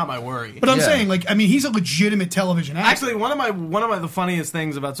 Yeah. That's not my worry. But I'm Yeah. saying, like, I mean, he's a legitimate television actor. Actually, one of the funniest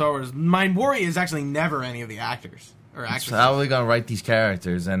things about Star Wars, my worry is actually never any of the actors or actresses. So how are we gonna write these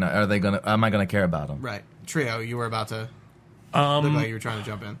characters, and are they gonna? Am I gonna care about them? Right, Trio, you were about to look like you were trying to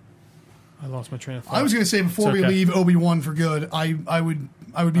jump in. I lost my train of thought. I was going to say before It's we okay. leave Obi-Wan for good, I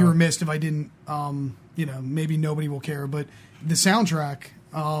would be remiss if I didn't. Maybe nobody will care, but the soundtrack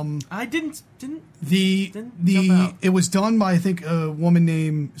I didn't. The jump out. it was done by I think a woman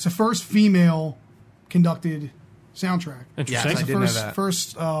named. It's the first female conducted soundtrack. Interesting. Yes, I It's the did know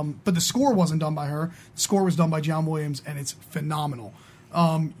first, that. but the score wasn't done by her. The score was done by John Williams, and it's phenomenal.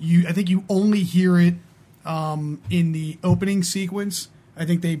 I think you only hear it in the opening sequence. I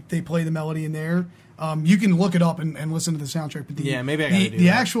think they play the melody in there. You can look it up and listen to the soundtrack. But Yeah, maybe I gotta do the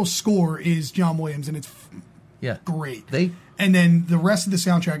that. actual score is John Williams, and it's Yeah. great. They And then the rest of the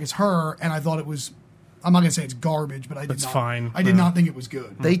soundtrack is her, and I thought it was. I'm not gonna say it's garbage, but I did That's not. fine. I did not think it was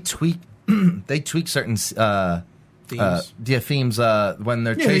good. they tweak they tweak certain Themes. themes when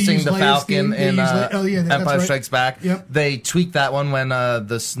they're Yeah, they chasing use the Leia's Falcon theme, they in use oh, yeah, that's Empire right. Strikes Back. Yep. They tweak that one when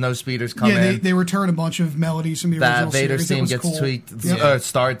the snow speeders come Yeah, in. they return a bunch of melodies from the That original Vader series. It theme was gets cool. tweaked, Yeah.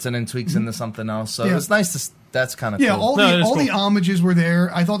 starts and then tweaks into something else. So Yeah. it's nice to. That's kind of Yeah, cool. all No, it the is all the cool. homages were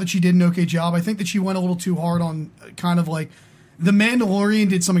there. I thought that she did an okay job. I think that she went a little too hard on kind of like The Mandalorian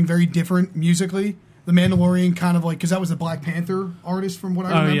did something very different musically. The Mandalorian kind of like because that was the Black Panther artist from what I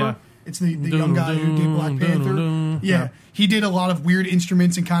remember. yeah. It's the young guy who did Black Panther. Yeah, he did a lot of weird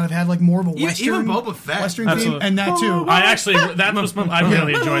instruments and kind of had like more of a Even western Boba Fett. western theme, Absolutely. and that too. I actually I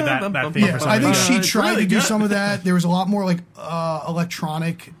really enjoyed that theme Yeah, for some I think reason. she It's tried really to do good. some of that. There was a lot more like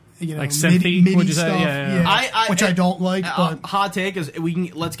electronic, Like synthy, MIDI would you say? stuff, Yeah, yeah. which I don't like. But hot take is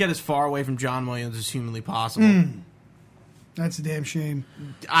let's get as far away from John Williams as humanly possible. that's a damn shame.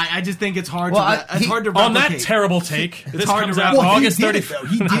 I just think it's hard. Well, to he- hard to On that replicate. terrible take, this hard to comes wrap- out Well, he August did it, 30th. though.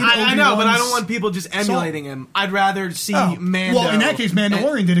 He did I know, but I don't Obi-Wan's- want people just emulating him. I'd rather see Oh, Mando. well, in that case,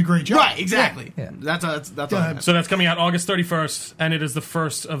 Mandalorian did a great job. Right, exactly. Yeah. That's Go all. ahead. So that's coming out August 31st, and it is the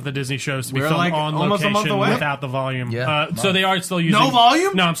first of the Disney shows to be We're filmed like on almost a month location away. without the volume. Yeah. So they are still using No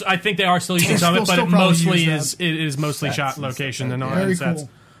volume? No, I think they are still using some of it, but Still it probably mostly use is it is mostly Sets shot and location stuff and like all that. Very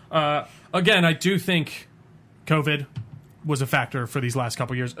sets. Again, I do think COVID was a factor for these last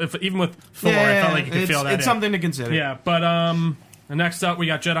couple years. Even with Thor, I felt like you could feel that. It's something to consider. Yeah, but next up we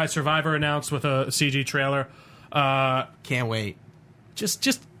got Jedi Survivor announced with a CG trailer. Can't wait.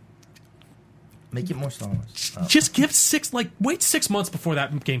 Just Make it more Star Wars. Just give wait 6 months before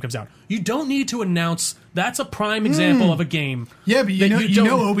that game comes out. You don't need to announce. That's a prime example of a game. Yeah, but you that know,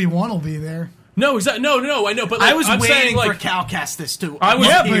 don't- Obi-Wan will be there. No, exactly. No, I know. But like, I was I'm waiting saying, like, for Cal Kestis to. I was-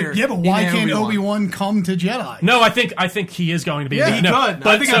 appear But why in can't Obi-Wan? Obi-Wan come to Jedi? No, I think he is going to be. Yeah, in he no, could.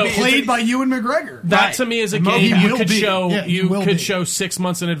 But I think so, it'd be- Played by Ewan McGregor. that Right. to me is a He game you will could be. show. Yeah, he you will could be. show 6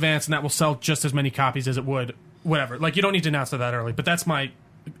 months in advance, and that will sell just as many copies as it would. Whatever. Like you don't need to announce it that early. But that's my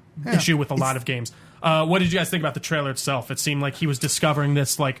issue with a lot of games. What did you guys think about the trailer itself? It seemed like he was discovering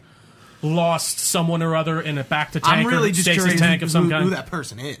this like lost someone or other in a back to tank I'm really or just stasis curious tank of some who kind. that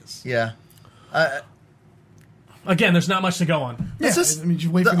person is. Yeah. Again, there's not much to go on. Yeah, It's just, I mean,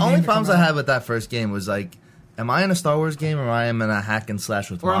 just wait for the the only game to problems come I out. had with that first game was like, am I in a Star Wars game or am I in a hack and slash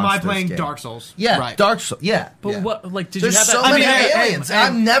with Or am I monsters playing game? Dark Souls? Yeah, right. Dark Souls. Yeah, But yeah. what? Like, did There's you have so that? many hey, aliens. hey,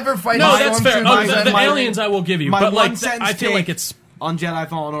 I'm never fighting. No, that's fair. Oh, stormtroopers. the my- aliens I will give you, My but like one sentence I feel take like it's on Jedi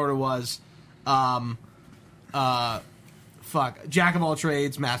Fallen Order was, Jack of all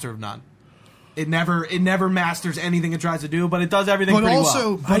trades, master of none. It never masters anything it tries to do, but it does everything But pretty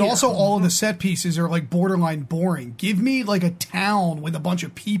also, well. but also, all of the set pieces are like borderline boring. Give me like a town with a bunch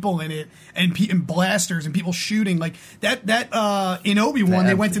of people in it and blasters and people shooting like that. In Obi-Wan,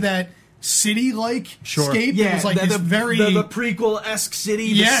 they went to that city-like scape. Yeah, it was like the this very the prequel-esque city.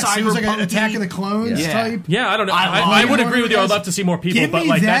 yes, the it was like an cyberpunk-y- Attack of the Clones Yeah. type. yeah. I don't know. I I would love agree with you. I'd it. love to see more people, Give but me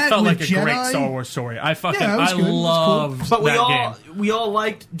like that that felt with like a great Jedi. Star Wars story. I fucking Yeah, it was I good. It was cool. loved But that game. we all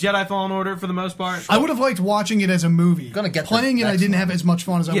liked Jedi Fallen Order for the most part. I would have liked watching it as a movie. Gonna get the Playing it, I next didn't one. have as much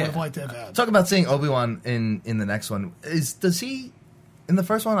fun as I Yeah. would have liked to have had. Talk about seeing Obi-Wan in the next one. Does he in the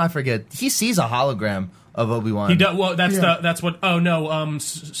first one? I forget. He sees a hologram of Obi-Wan. He does well. That's Yeah. that's what. Oh no.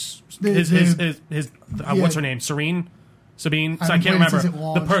 His what's her name? Sabine. So I haven't can't played it remember. since it The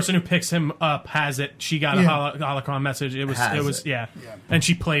launched. person who picks him up has it. She got a Yeah. holocron message. It was Has it. yeah. And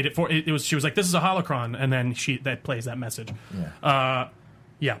she played it for it was. She was like, "This is a holocron," and then that plays that message.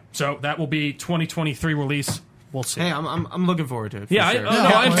 Yeah. So that will be 2023 release. We'll see. Hey, I'm looking forward to it. For Yeah, sure. no,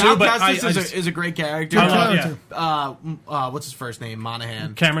 I am Cal too, but Kestis is a great character. I love- yeah. What's his first name?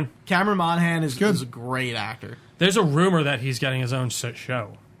 Monahan. Cameron, Cameron Monaghan is a great actor. there's a rumor that he's getting his own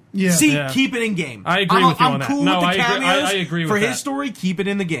show. Yeah. See, Yeah. keep it in game. I agree with you I'm on that. cool No, with I the agree- cameos. I agree with For that. his story, keep it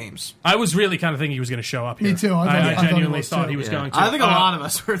in the games. I was really kind of thinking he was going to show up here. Me too. I thought he genuinely was thought too. he was Yeah. going to. I think a lot of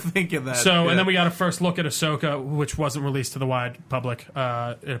us were thinking that. So, Yeah. and then we got a first look at Ahsoka, which wasn't released to the wide public.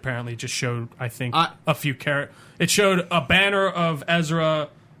 It apparently just showed, I think, a few It showed a banner of Ezra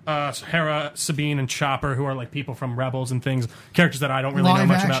Hera, Sabine, and Chopper, who are like people from Rebels and things, characters that I don't really know Live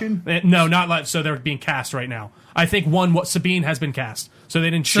much action? about. No, not live. So they're being cast right now. I think Sabine has been cast, so they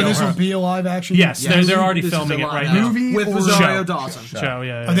didn't So show this her. will be a live action. Yes, Yeah. they're already This is filming a it live right action. now. Movie with or Rosario show. Dawson. Show,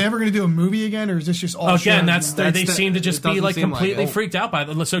 yeah. Are they ever going to do a movie again, or is this just all? Again, shows now? they seem to just it be doesn't like seem like completely it. freaked out by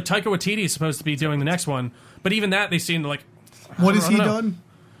it. So Taika Waititi is supposed to be doing the next one, but even that they seem to like. What has I he don't know. done?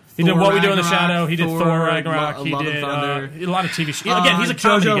 He did Thor What We Do in the Ragnarok, Shadow. He did Thor Ragnarok. Lo- He Love and did Thunder. a lot of TV shows. Again, he's a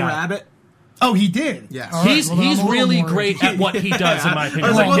comedy Jojo guy. Rabbit. Oh, he did. Yes. All right, He's well, then I'm a little really more great interested. at what he does, in my opinion. I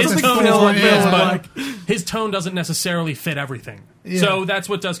was like, what's his the tone Phil is what it is, Phil, but like- his tone doesn't necessarily fit everything. Yeah. So that's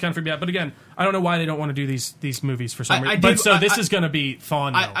what does kind of freak me out. But again, I don't know why they don't want to do these movies for some I reason. did- But so this I- is going to be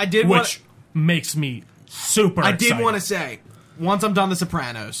Thawne, I did wanna- which makes me super. I did excited. want to say, once I'm done The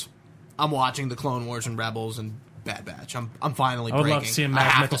Sopranos, I'm watching the Clone Wars and Rebels and Bad Batch. I'm finally I would breaking. love to see a I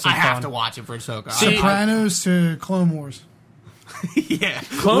Mads have to, Mikkelsen I have Thawne. to watch it for Ahsoka. See, Sopranos to Clone Wars. yeah.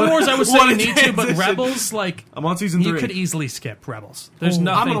 Clone Wars, I would say What a you need to, but transition. Rebels, like I'm on season you 3. could easily skip Rebels. There's Oh, I'm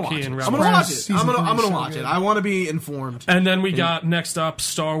nothing gonna watch key it. in I'm Rebels. gonna watch it. Season I'm 3 gonna is so watch it. good. I want to be informed. And then we got next up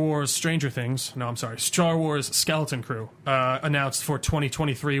Star Wars Stranger Things. No, I'm sorry. Star Wars Skeleton Crew announced for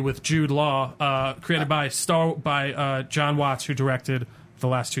 2023 with Jude Law, created by John Watts, who directed the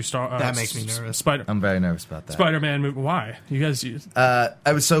last two That makes me nervous. I'm very nervous about that. Spider-Man movie. Why? You guys? It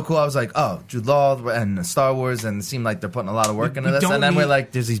was so cool. I was like, oh, Jude Law and Star Wars, and it seemed like they're putting a lot of work into we this. don't And then we're need-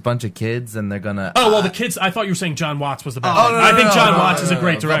 like, there's these bunch of kids, and they're gonna. Oh well, the kids. I thought you were saying John Watts was the best. Oh, no, I think no, John no, Watts no, is a no,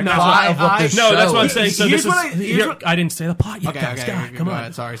 great no. director. No, That's why- of what the no, that's show what I'm is. saying. So Here's this what is. here's what- I didn't say the plot yet, Okay, guys. okay, God, okay, come go on.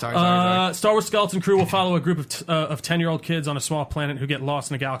 ahead. Sorry. Star Wars Skeleton Crew will follow a group of 10-year-old kids on a small planet who get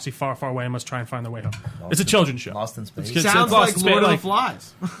lost in a galaxy far, far away and must try and find their way home. It's a children's show. Lost in Space. It's Sounds Lost like in Space, Lord of the like- Flies.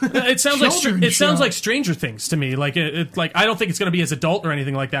 It sounds like Children's it sounds show. like Stranger Things to me. Like it like I don't think it's going to be as adult or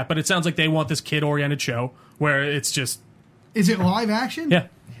anything like that, but it sounds like they want this kid-oriented show where it's just Is it live action? yeah.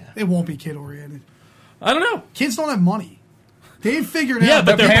 It won't be kid oriented. I don't know. Kids don't have money. They've figured Yeah, out.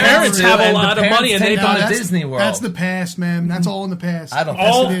 but that their parents do, have a and the lot of parents money and tend they've to done go to it. Disney World. That's the past, man. That's all in the past. I don't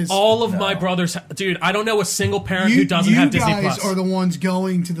Yes, All, it is. all of my No. brothers, dude. I don't know a single parent you, who doesn't you have Disney guys Plus. are the ones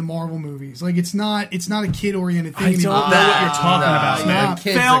going to the Marvel movies. Like it's not a kid oriented thing I don't anymore. know what you're talking No, about, no. man.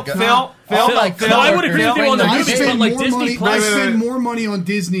 Kids Phil, are go- Phil, Oh my Phil, I would agree with you on the I movies, spend but like more Disney money. Plus. I Wait, wait, spend wait. more money on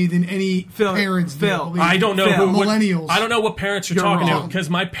Disney than any Phil, parents do. Phil, believe I me. don't know Phil. who would, Millennials. I don't know what parents you're You're talking to wrong. because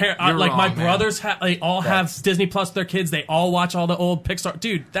my You're like my wrong, man. brothers, they all have That's- Disney Plus. With their kids, they all watch all the old Pixar.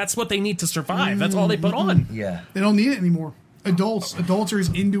 Dude, that's what they need to survive. That's all they put on. Yeah. They don't need it anymore. Adults are as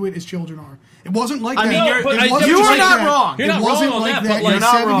into it as children are. It wasn't like I that. mean, you're- It but I- wasn't you like are not that. wrong. You're It not wasn't wrong on like that, that but in like the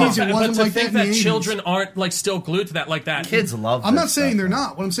not wrong. 70s. It but wasn't to like think that in that the 80s. children aren't like still glued to that like that. Kids love I'm this not saying stuff, they're man.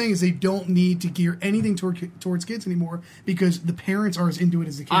 not. What I'm saying is they don't need to gear anything towards kids anymore because the parents are as into it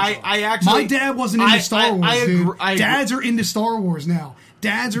as the kids are. I actually- My dad wasn't into Star Wars, I dude. agree- I agree. Dads are into Star Wars now.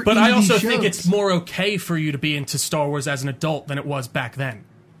 Dads are But into I also these think shows. it's more okay for you to be into Star Wars as an adult than it was back then.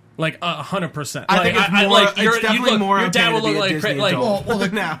 Like 100%. I think it's more. like, It's definitely more. Your dad okay will to be look a like Disney like. adult Well,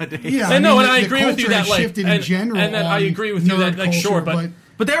 like- nowadays. Yeah, I know, and I the agree with you culture that has like, shifted in and, general and then I on agree with you that nerd like sure, culture,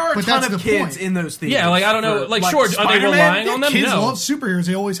 But there are a But ton that's of the kids point. in those theaters. Yeah, like, I don't know, for, like, sure, are they Spider-Man? relying on them? kids No. love superheroes;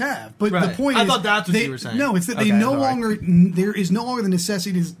 they always have. But the Right. point I is, thought that's what they- you were saying. No, it's that they Okay, no sorry. longer. There is no longer the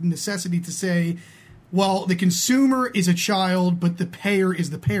necessity to say, well, the consumer is a child, but the payer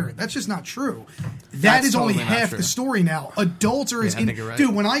is the parent. That's just not true. That That's is only totally not half true. the story now. Adults are as I think you're right.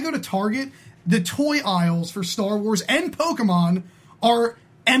 dude. When I go to Target, the toy aisles for Star Wars and Pokemon are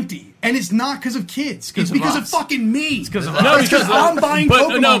empty, and it's not because of kids. It's of because of us. fucking me. It's because of No, us. because I'm buying but,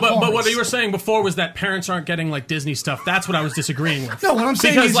 Pokemon no, but cards. what you were saying before was that parents aren't getting like Disney stuff. That's what I was disagreeing with. No, what I'm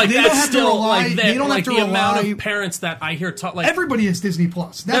saying because is like they don't that's have to still rely- like they don't like have to the amount rely- of parents that I hear talk like Everybody has Disney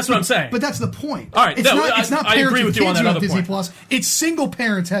Plus. That's what I'm saying. But that's the point. All right, it's no, not. It's not I parents agree with you on kids that who have other Disney point. Plus. It's single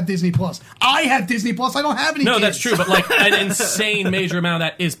parents have Disney Plus. I have Disney Plus. I don't have any. no, kids. that's true. But like an insane major amount of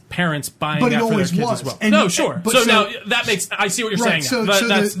that is parents buying But it that for their always kids was. as well. And no, you- sure. but So, so- now that makes I see what you're right. saying. So, now. so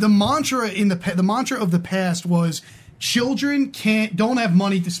That's the mantra the mantra of the past was children don't have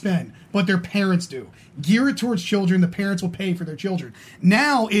money to spend, but their parents do. Gear it towards children. The parents will pay for their children.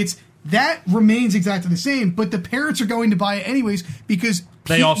 Now it's that remains exactly the same, but the parents are going to buy it anyways because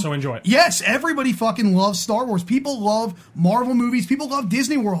They also enjoy it. Yes, everybody fucking loves Star Wars. People love Marvel movies. People love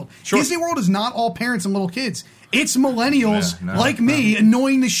Disney World. Sure. Disney World is not all parents and little kids. It's millennials Yeah, no, like me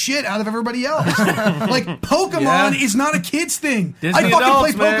annoying the shit out of everybody else. Like Pokemon Yeah. is not a kids thing. Disney I fucking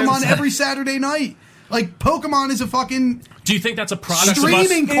adults, play man. Pokemon every Saturday night. Like Pokemon is a fucking do you think that's a product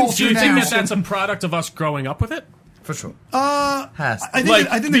Streaming of us? culture Do you think now. that that's a product of us growing up with it? For sure. I Has to. think Like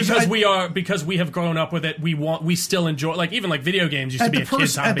I think there's- because we have grown up with it, we still enjoy like even like video games used to at be the a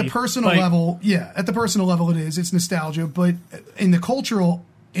kid's hobby. at the personal Like, level, yeah, at the personal level it is. It's nostalgia, but in the cultural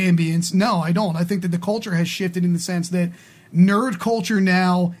ambience. No, I don't. I think that the culture has shifted in the sense that nerd culture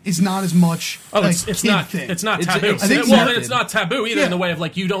now is not as much it's kid not thing. it's not It's- taboo. it's- I think Well, so. and it's not taboo either Yeah. in the way of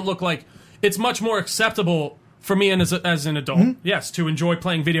like you don't look like it's much more acceptable for me and as an adult, yes, to enjoy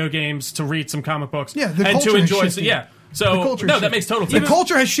playing video games, to read some comic books, Yeah, the and culture to has enjoy. shifted. Yeah, The so culture no, has that shifted. makes total The sense.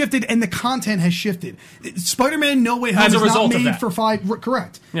 culture has shifted and the content has shifted. Spider-Man: No Way Home As a is not result of made that. for five.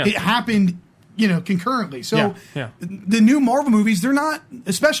 Correct. Yeah. It happened, concurrently. So Yeah. the new Marvel movies, they're not,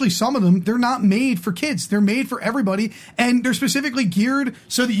 especially some of them, they're not made for kids. They're made for everybody, and they're specifically geared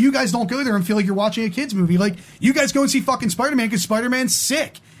so that you guys don't go there and feel like you're watching a kids movie. Like you guys go and see fucking Spider-Man because Spider-Man's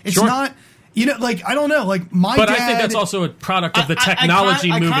sick. It's Sure. not. I don't know. Like my But dad. I think that's also a product of the I technology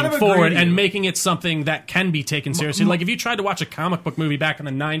kind moving of agree forward with and you. making it something that can be taken seriously. Like if you tried to watch a comic book movie back in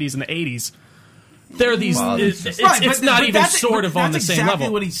the 90s and the 80s, there are these. Well, it's it's Right, it's but- not but even that's- sort but of on the that's same exactly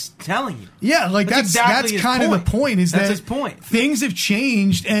level. what he's telling you. Yeah, like That's exactly that's his kind of point. the point. Is That's that his point. Things have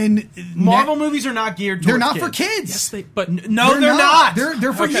changed, and Marvel movies are not geared towards they're not kids. for kids. Yes, but no, they're not.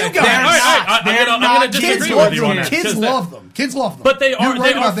 They're for Okay, you fair. guys. All right, They're I'm not. gonna Kids disagree love with you on them. that. Kids 'cause love them. Kids love them. But they You're are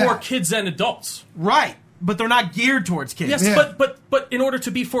right about for that. kids and adults. Right, but they're not geared towards kids. Yes, Yeah. but in order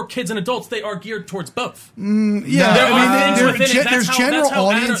to be for kids and adults, they are geared towards both. Yeah, There I are mean, things there- within it. there's general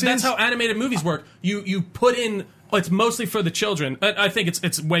audiences. That's how animated movies work. You put in. It's mostly for the children. I think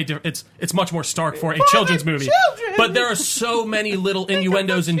it's way different. It's much more stark for a children's movie. children. But there are so many little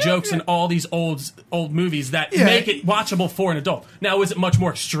innuendos and jokes in all these old movies that Yeah. make it watchable for an adult. Now, is it much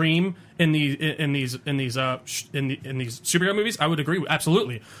more extreme in these superhero movies? I would agree with,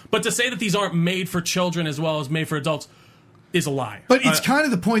 absolutely. But to say that these aren't made for children as well as made for adults is a lie. But it's kind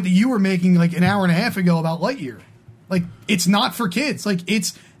of the point that you were making like an hour and a half ago about Lightyear. Like it's not for kids. Like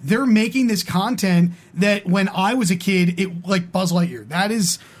they're making this content that when I was a kid, it like Buzz Lightyear. That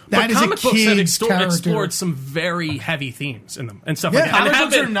is But a comic books have kid's character. explored some very heavy themes in them and stuff Yeah. like that. And Comic have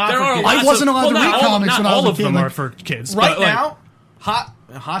books been- are not there for are kids. lots I wasn't of- allowed to well, read not all- comics not when I was all a of kid, them like- are for kids. Right but, like, now,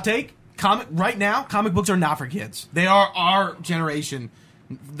 hot take. Comic books are not for kids. They are our generation.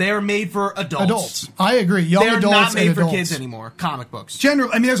 They are made for Adults. I agree. Young They're adults not made and for adults. kids anymore. Comic books. General,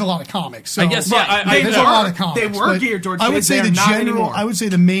 I mean, there's a lot of comics. So, I guess, yeah, I- there's they a lot were- of comics. they were but geared towards I would kids. say They the are not general. anymore. I would say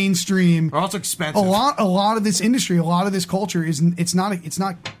the mainstream. They're also expensive. A lot of this industry, a lot of this culture is it's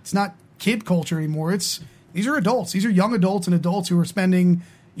not kid culture anymore. These are adults. These are young adults and adults who are spending.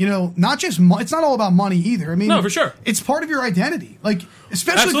 Not just it's not all about money either. I mean, No, for sure. it's part of your identity. Like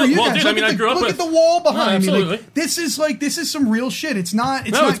especially Absolutely. for you Well, guys. dude, Look, I mean, at, I the, grew up look with- at the wall behind No, me. absolutely. Like, this is some real shit. It's not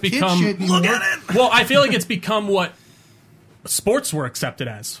No, it's kid become- shit anymore. Look at it. Well, I feel like it's become what sports were accepted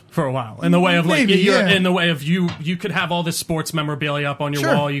as for a while, in the way of like Maybe, you're, yeah. in the way of you could have all this sports memorabilia up on your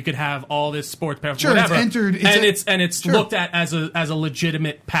Sure. wall, you could have all this sports Sure, it's whatever, entered- it's sure. looked at as a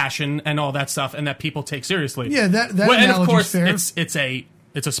legitimate passion and all that stuff, and that people take seriously. Yeah, that Well, and of analogy's course fair.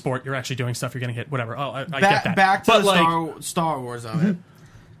 it's a sport. You're actually doing stuff. You're getting hit. Whatever. Oh, I get Back, that. back to but the like, Star Wars of it.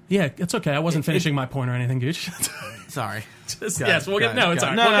 yeah, it's okay. I wasn't finishing my point or anything, Gooch. Sorry. Yes, we'll get. go No, it's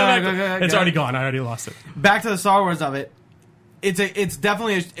ahead. all right. No, We'll no, go back go, to- go, It's go. already gone. I already lost it. Back to the Star Wars of it. It's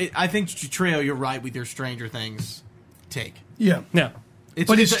definitely. I think Trio, you're right with your Stranger Things take. Yeah. Yeah.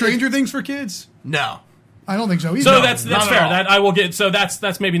 But is Stranger Things for kids? No. I don't think so either. So that's not at fair. all. That I will get. So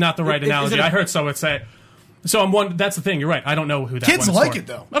that's maybe not the right Is it analogy. a- I heard someone say. So I'm one. That's the thing. You're right. I don't know who that Kids one is like for. it,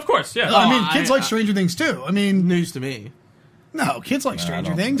 though. Of course. Yeah. I mean, I- kids like Stranger Things too. I mean, News to me. no, kids like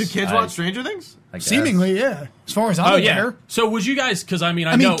Stranger don't. Things. Do kids watch Stranger Things? I guess. Seemingly, yeah. As far as I'm oh aware. yeah. So would you guys? Because I mean,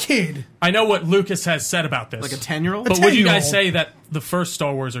 I I mean, know. kid. I know what Lucas has said about this. Like a 10-year-old? But would you 10-year-old. guys say that the first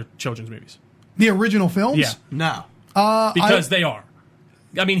Star Wars are children's movies? The original films? Yeah. No. Because they are.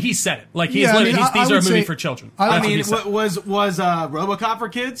 I mean, he said it. Like he's Yeah, I literally. mean, I these are a would movie say- for children. I I That's what mean, he said. was RoboCop for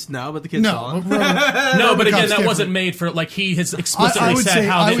kids? No, but the kids saw No, it. No, but again, RoboCop's that wasn't different. made for. Like he has explicitly I would said say,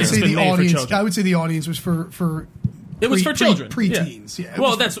 how I that would it's say been the made for audience. children. I would say the audience was for. It was for children, preteens. Yeah. It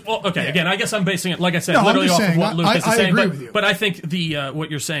well, was- that's okay. yeah. Again, I guess I'm basing it, like I said, No, I'm literally just off of saying, what Lucas I is saying. agree But, with you. but I think the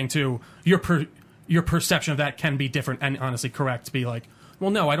what you're saying too, your perception of that can be different and honestly correct. To be like, well,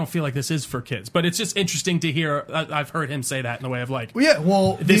 no, I don't feel like this is for kids. But it's just interesting to hear. I've heard him say that in the way of like, Well, yeah.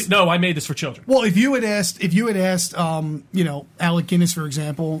 Well, this. No, I made this for children. Well, if you had asked, Alec Guinness, for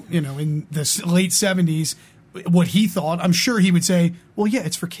example, in the late '70s, what he thought, I'm sure he would say, "Well, yeah,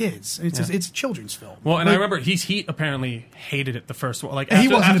 it's for kids. It's a children's film." Well, and But- I remember he apparently hated it the first one. Like He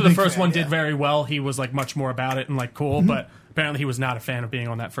wasn't a after the big first fan, one yeah. did very well, he was like much more about it and like cool. But apparently he was not a fan of being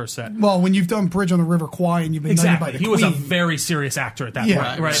on that first set. Well, when you've done Bridge on the River Kwai and you've been knighted by Exactly, the he Queen, was a very serious actor at that yeah.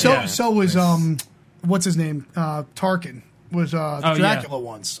 point. Right? So yeah. so was what's his name? Tarkin was yeah. Dracula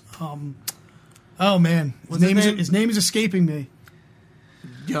once. Oh man, his name is escaping me.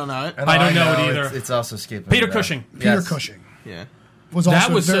 You don't know it? I don't know it either. It's also escaping. Peter me, though. Cushing. Peter Yes. Cushing. Yeah. was That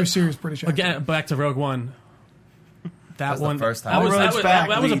also was a very so- serious British accent. Again, back to Rogue One. That was the one, first time. that was, All that roads was, back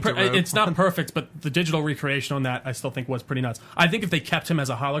that was a lead to Rogue it's not perfect, but the digital recreation on that I still think was pretty nuts. I think if they kept him as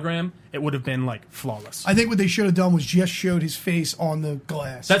a hologram, it would have been like flawless. I think what they should have done was just showed his face on the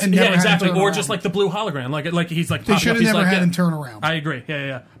glass. That's and never yeah, had him exactly, turn or around. just like the blue hologram, like he's like They popping should up, have he's never like, had yeah. him turn around. I agree.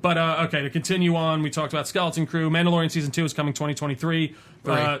 Yeah. But okay, to continue on, we talked about Skeleton Crew. Mandalorian season 2 is coming 2023.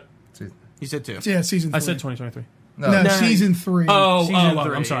 You said 2. Yeah, season 3. I said 2023. No, No, season 3. Oh, Season oh,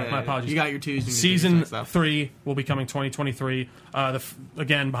 3, I'm sorry. yeah, My yeah. apologies. You got your 2s and your Season 3s stuff. 3 will be coming 2023.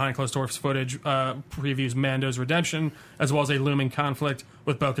 Again, behind closed doors footage previews Mando's redemption, as well as a looming conflict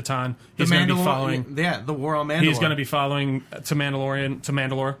with Bo-Katan. He's going to be following. the war on Mandalore. He's going to be following to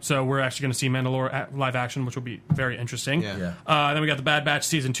Mandalore. So we're actually going to see Mandalore live action, which will be very interesting. Yeah. Then we got the Bad Batch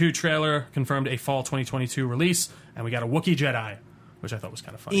season 2 trailer, confirmed a fall 2022 release, and we got a Wookiee Jedi, which I thought was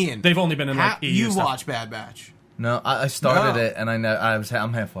kind of fun. Ian. They've only been in like EU you stuff. watch Bad Batch. No, I started No. it, and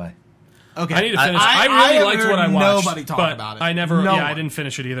I'm halfway. Okay. I need to finish. I I really have liked heard what I watched. Nobody talk but about it. I never. No yeah, I one. didn't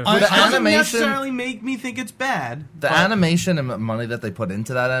finish it either. I- It doesn't animation- necessarily make me think it's bad. The but- animation and money that they put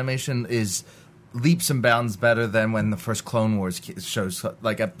into that animation is leaps and bounds better than when the first Clone Wars shows,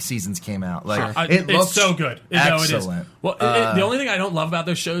 seasons came out. Like It's looks so good. excellent. No, it is. Well, the only thing I don't love about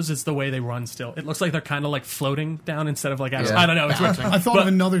those shows is the way they run. Still, it looks like they're kind of like floating down instead of like. Yeah. I don't know. It's weird. I thought But- of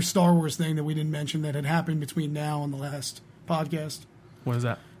another Star Wars thing that we didn't mention that had happened between now and the last podcast. What is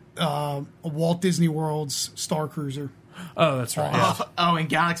that? A Walt Disney World's Star Cruiser. Oh, that's right. Yeah. Oh, in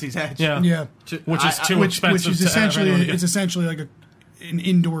Galaxy's Edge. Yeah. Yeah. Which is too Which expensive. is to have essentially anyone to get. it's essentially like an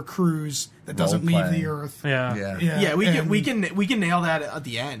indoor cruise that doesn't leave Role-playing. the Earth. Yeah. Yeah. Yeah, we and- can nail that at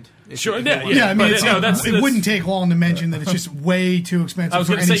the end. If Sure, you yeah, want. yeah. Yeah, I mean, But, it's, no, that's- it wouldn't take long to mention that it's just way too expensive. I was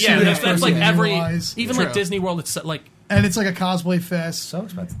for going to any say, yeah, serious that's like person to every, realize. even True. like Disney World, it's like, And it's like a cosplay fest, So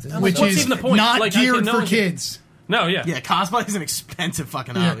expensive. which what's is even the point? not Like, I geared can- no for one- kids. no, yeah. Yeah, cosplay is an expensive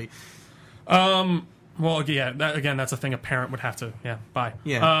fucking Yeah. hobby. Well, yeah, again, that's a thing a parent would have to, buy.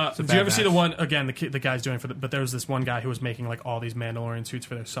 Yeah, it's a Did you Bad ever see the Batch. one, again, the guy's doing but there was this one guy who was making like all these Mandalorian suits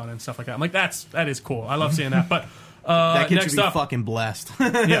for their son and stuff like that. I'm like, that is cool. I love seeing that. But That kid next should be up, fucking blessed.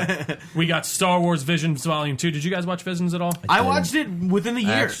 yeah, we got Star Wars Visions Volume 2. Did you guys watch Visions at all? I watched it within the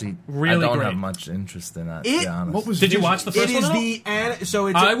year. Actually, Really I don't great. have much interest in that. To It- be honest. What was Did you Vision? watch the It first one is at all? so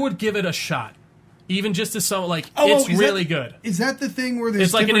it's I would give it a shot. Even just as so, like, Oh, it's is really that, good. Is that the thing where there's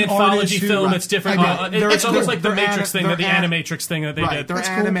It's like an different anthology artists who- film. It's different. I get it. It's almost like the they're Matrix thing, they're the Animatrix thing that they right, did. they're That's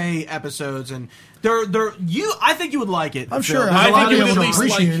cool. anime episodes, and I think you would like it. I'm Phil. sure. There's a I lot think of you would able at to least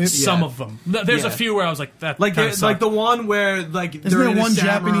like appreciate it. some Yeah. of them. There's Yeah. a few where I was like, that like kinda like the sucked. one where like Isn't they're there in a one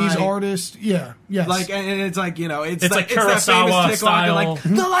Japanese samurai- artist? Yeah. Yes. Like and it's like it's It's like that famous Kurosawa TikTok, style. like the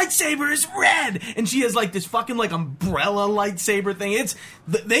lightsaber is red, and she has like this fucking like umbrella lightsaber thing.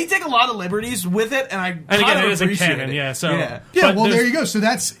 They take a lot of liberties with it, and I And kind again, of it isn't appreciate canon, it. yeah. So yeah. but Well, there's- there you go. So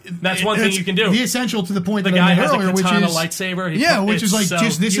that's one thing you can do. The essential to the point The that guy I made has a earlier, which katana is lightsaber. which is like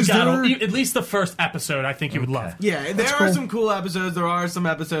just this you is gotta- their. at least the first episode. I think you would love. Yeah, there are cool. some cool episodes. There are some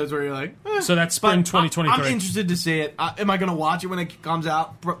episodes where you're like, So that's spring but 2023. I'm interested to see it. Am I going to watch it when it comes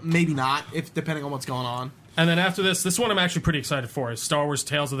out? Maybe not, if depending on what's going on. And then after this one I'm actually pretty excited for is Star Wars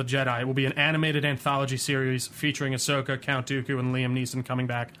Tales of the Jedi. It will be an animated anthology series featuring Ahsoka, Count Dooku, and Liam Neeson coming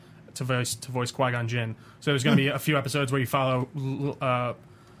back to voice Qui-Gon Jinn. So there's going to be a few episodes where you follow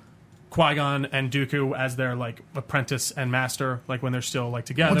Qui-Gon and Dooku as their like apprentice and master, like when they're still like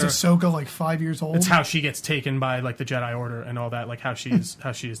together. What's Ahsoka, like 5 years old? It's how she gets taken by like the Jedi Order and all that, like how she is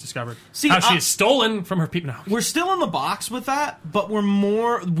discovered, See, how she I- is stolen from her people. No. We're still in the box with that, but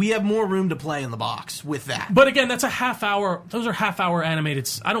we have more room to play in the box with that. But again, that's a half hour. Those are half hour animated.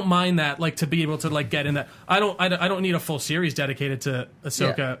 I don't mind that, like to be able to like get in that. I don't need a full series dedicated to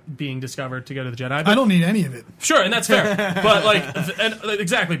Ahsoka being discovered to go to the Jedi. But I don't need any of it. sure, and that's fair. But like,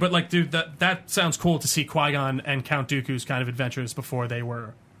 exactly. But like, dude, that sounds cool to see Qui-Gon and Count Dooku's kind of adventures before they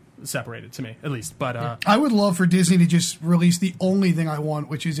were separated, to me at least. But I would love for Disney to just release the only thing I want,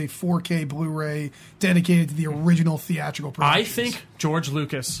 which is a 4K Blu-ray dedicated to the original theatrical I productions. think George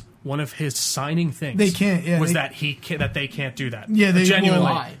Lucas, one of his signing things, They can't, yeah, was they- that they can't do that. Yeah, they- genuinely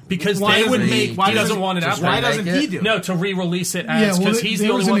well, why? because Why they would doesn't make. he- why He doesn't doesn't- want it out just there. Why remake doesn't it? he do it? No, to re-release it Yeah, as well, because he's the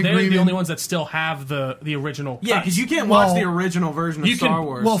there only was one. an They're the agreement- only ones that still have the original. Yeah, cuts. because you can't Well, watch the original version of you Star can.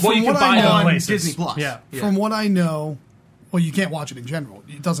 Wars. well, Well, you from can what I buy it know- on on places. Disney Plus. Yeah. From what I know, well, you can't watch it in general.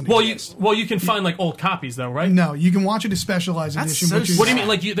 It doesn't Well, exist. you can find like old copies though, right? No, you can watch it as specialized That's edition. so Which is, What do you mean?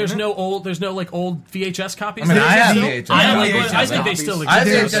 Like, there's no like old VHS copies. I mean, There's I have still- VHS. I have like, VHS I think they copies. still I have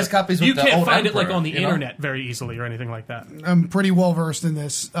exist. VHS copies with You the can't old find it like Emperor, on the you know? internet very easily or anything like that. I'm pretty well versed in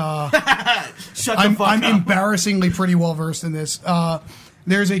this. Shut the I'm fuck up. embarrassingly pretty well versed in this.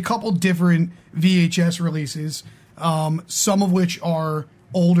 There's a couple different VHS releases. some of which are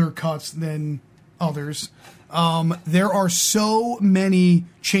older cuts than others. There are so many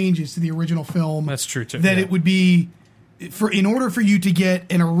changes to the original film. That's true, too, That yeah. it would be in order for you to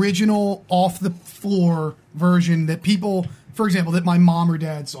get an original off the floor version that people, for example, that my mom or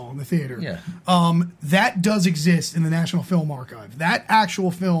dad saw in the theater. Yeah. That does exist in the National Film Archive. That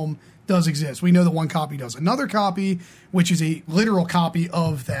actual film does exist. We know that one copy does. Another copy, which is a literal copy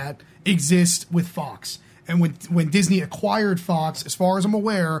of that, exists with Fox. And when Disney acquired Fox, as far as I'm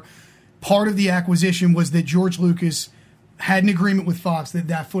aware, part of the acquisition was that George Lucas had an agreement with Fox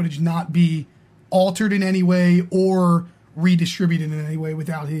that footage not be altered in any way or redistributed in any way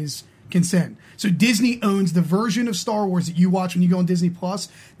without his consent. So Disney owns the version of Star Wars that you watch when you go on Disney Plus.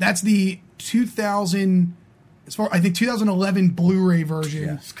 That's the 2011 Blu-ray version.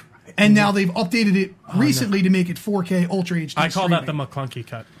 Yes. And now they've updated it recently to make it 4K Ultra HD. I call that the streaming. McClunky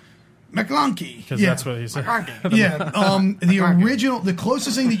cut. McClunky. Because that's what he said. The original, the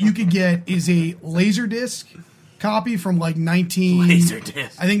closest thing that you could get is a Laserdisc copy from like Laserdisc.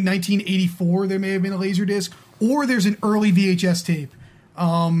 I think 1984. There may have been a Laserdisc, or there's an early VHS tape.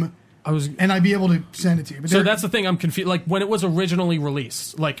 And I'd be able to send it to you. But So there- that's the thing I'm confused. Like when it was originally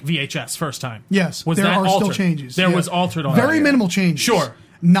released, like VHS first time. yes, was there that are altered? still changes. There Yeah. was altered on very it. minimal changes. Sure.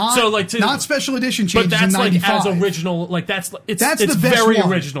 Not So, like, not special edition But changes. that's in like 95. as original. Like it's That's it's the best very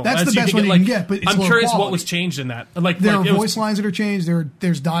one. original. That's as the best one you like, can get, but it's I'm low curious what quality. was changed in that. Like There like, are it was- voice lines that are changed.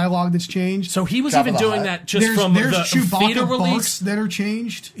 There's dialogue that's changed. So he was Jabba even the doing Hutt. that just there's from the Chewbacca theater barks release. that are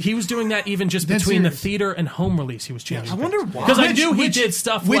changed. He was doing that even just Dead between the serious. theater and home release. He was changing. I wonder why. Because I Which- knew he which- did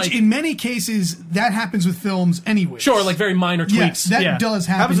stuff which like in many cases that happens with films anyway. sure, like very minor tweaks. yes, that yeah. does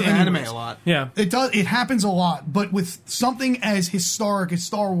happen. Happens in anime anyways. a lot. Yeah. It does. It happens a lot, but with something as historic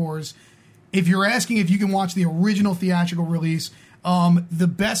as Star Wars, if you're asking if you can watch the original theatrical release, the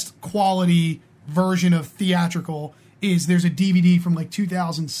best quality version of theatrical is there's a DVD from like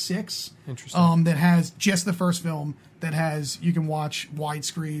 2006. Interesting. That has just the first film that has you can watch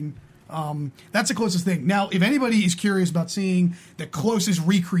widescreen. That's the closest thing. Now, if anybody is curious about seeing the closest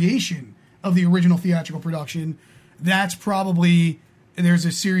recreation of the original theatrical production, that's probably there's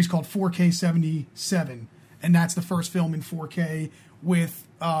a series called 4K 77, and that's the first film in 4K with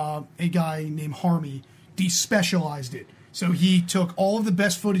a guy named Harmy despecialized it. So he took all of the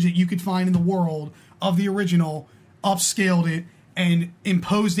best footage that you could find in the world of the original, upscaled it, and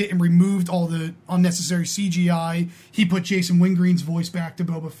imposed it and removed all the unnecessary CGI. He put Jason Wingreen's voice back to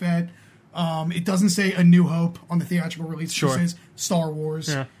Boba Fett. It doesn't say A New Hope on the theatrical release. Sure. It says Star Wars.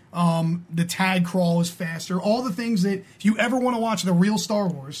 Yeah. The tag crawl is faster. All the things that if you ever want to watch the real Star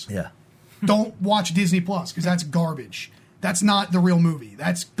Wars, Yeah. don't watch Disney Plus because that's garbage. That's not the real movie.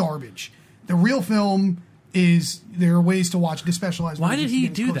 That's garbage. The real film is there are ways to watch the specialized. Why did versions to he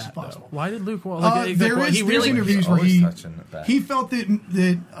get as do close as that though? possible. Why did Luke? There's really interviews where always he touching it back. felt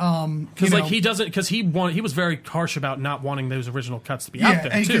that because like he doesn't because he was very harsh about not wanting those original cuts to be out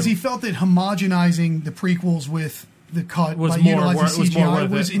there too. because he felt that homogenizing the prequels with the cut Was by more utilizing was more CGI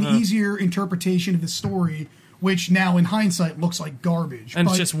worth was it. an easier interpretation of the story, which now in hindsight looks like garbage. and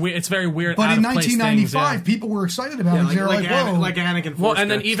but, it's just weird. It's very weird. but out in of place 1995, things, people were excited about it. like, They were like, "Whoa!" like Anakin. Well, Force and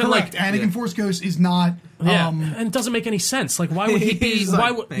then Ghost. even Correct. like Anakin Force Ghost is not. yeah, and it doesn't make any sense. Like why would he be? He's why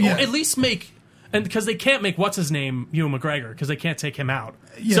like- would Yeah. at least make? And because they can't make what's his name Ewan McGregor because they can't take him out.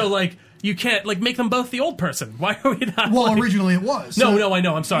 Yeah. So like you can't like make them both the old person. Why are we not? Well, like, originally it was. No, So no, I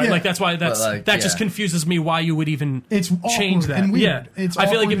know. I'm sorry. Yeah. Like that's why that yeah. just confuses me. Why you would even It's change awkward that? and weird. Yeah, It's I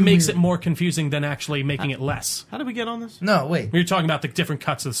feel like awkward it and makes weird. it more confusing than actually making it less. How did we get on this? No, wait. We were talking about the different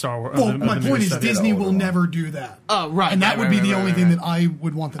cuts of the Star Wars. Well, of the my movie point is stuff. Disney will Overall. never do that. Oh, right. And that right, would right, be right, the right, only right, thing right. that I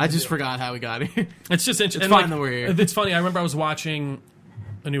would want them I to just do. forgot how we got here. It's just interesting. It's fine that we're here. It's funny. I remember I was watching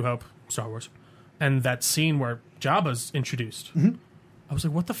A New Hope, Star Wars, and that scene where Jabba's introduced. Mm-hmm. I was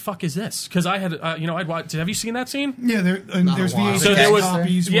like, "What the fuck is this?" Because I had, I'd watched. Have you seen that scene? Yeah, there's a while. VHS So there was-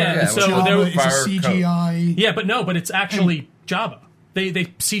 copies yeah, where so Jabba there was- is a Fire CGI. Yeah, but it's actually Jabba. They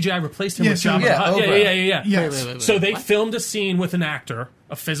CGI replaced him Yeah, with so- Jabba. Yeah, the Hutt. over. Yeah. Yes. Wait. So they What? filmed a scene with an actor,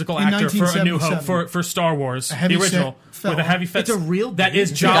 a physical In actor for A New Hope 1977. for Star Wars, the heavy-set original, fella. with a heavy fet. It's a real that is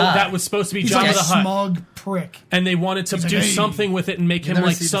dude. Jabba. Yeah. That was supposed to be He's Jabba like a the Hutt. smug prick. And they wanted to like, do hey. something with it and make him never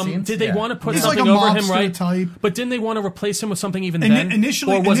like see the some. scenes? Did they Yeah. want to put He's something like a over him, mobster right? type. But didn't they want to replace him with something even And then?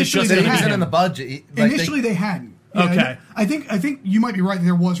 initially- or was initially it they just It had gonna wasn't be in the him? budget. Like, Initially, they hadn't. Yeah, Okay. I think you might be right.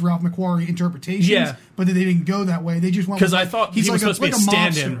 There was Ralph McQuarrie interpretations, Yeah. but they didn't go that way. They just went 'Cause with, I thought he's he was like supposed to be a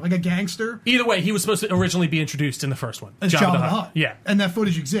like stand-in. mobster, like a gangster. Either way, he was supposed to originally be introduced in the first one. As Jabba the Hutt. Hutt. Yeah. and that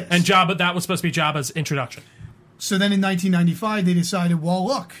footage exists. And Jabba, that was supposed to be Jabba's introduction. So then in 1995, they decided, well,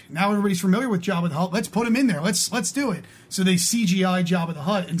 look, now everybody's familiar with Jabba the Hutt. Let's put him in there. Let's do it. So they CGI Jabba the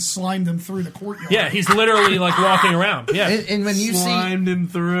Hutt and slimed him through the courtyard. Yeah, he's literally like walking around. Yeah, And when you see Slimed him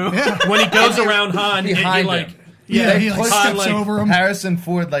through. Yeah. when he goes around Han, Behind he like him. Yeah, he Han, like steps like, over him. Harrison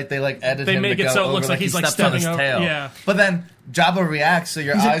Ford, like they edit They him make to it go so it over, looks like he's, he like, stepped on his stepping over- tail. yeah. But then Jabba reacts, so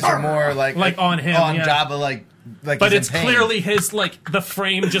your eyes are more like on him, on yeah. Jabba, like But he's it's in pain. clearly his like the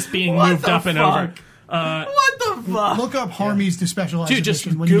frame just being What moved the up and fuck? over. What the fuck? Look up Harmy's Despecialized Dude, just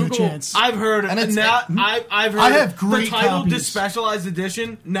Edition when you get a Google- chance. I've heard And it's- now. I've heard I have the great title copies. "Despecialized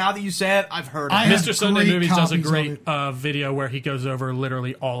Edition." Now that you say it, I've heard. I it. have Mr. Sunday great Movies does a copies of great it. video where he goes over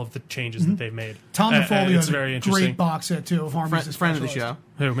literally all of the changes that they've made. Tom And DeFolio it's has very a interesting. great box set, too, of Harmy's friend of the Despecialized. show.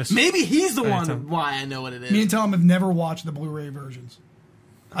 Who, Mr. Maybe he's the one. Tom. Why I know what it is. Me and Tom have never watched the Blu-ray versions.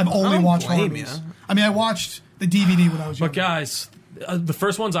 I've only don't watched blame Harmy's. ya. I mean, I watched the DVD when I was young. But guys, the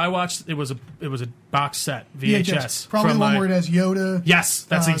first ones I watched, it was a box set VHS. Probably from the one my- where it has Yoda. Yes,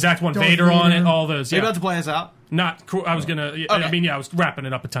 that's the exact one. Darth Vader on Vader. it, all those. Are you Yeah, about to play us out? not cool. I was gonna. I mean, yeah, I was wrapping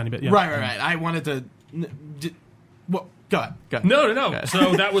it up a tiny bit. Yeah. Right. I wanted to. Well, go ahead. No. Okay.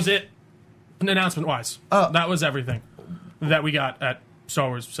 So that was it. An announcement wise, Oh. that was everything that we got at Star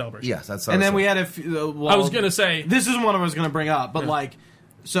Wars Celebration. Yes, that's And then we had a few. Well, I was gonna say this isn't what I was gonna bring up, but Yeah. like,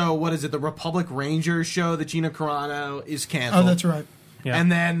 so what is it? The Republic Rangers show that Gina Carano is canceled. Oh, that's right. yeah,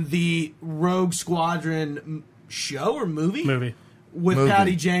 And then the Rogue Squadron show or movie with Movie.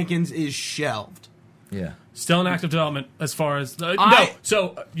 Patty Jenkins is shelved. yeah. still in active development as far as no. I-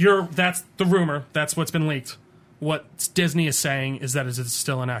 So that's the rumor. That's what's been leaked. What Disney is saying is that it's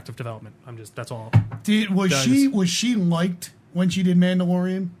still in active development. That's all. Was she liked when she did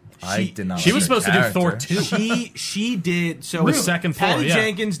Mandalorian? I did not. She like was her supposed to do Thor character. 2. She did so. The second Thor, Patty yeah.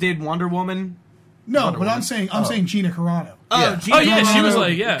 Jenkins did Wonder Woman. No, Wonder but Woman. I'm saying Gina Carano. Yeah. Gina Oh, yeah, she was Carano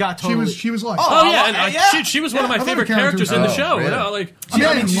like, yeah. got She totally. was like, Oh yeah, and yeah. she was one of my I love favorite her characters. characters in the Oh, show. really? You know, like I mean,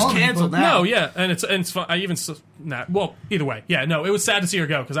 I I mean, she's love her, canceled but- now. no, yeah, and it's fun. I even well, either way, yeah, no, it was sad to see her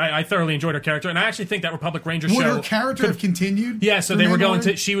go because I thoroughly enjoyed her character, and I actually think that Republic Ranger Would show. her character have continued? Yeah, so for they were going Mandalorian?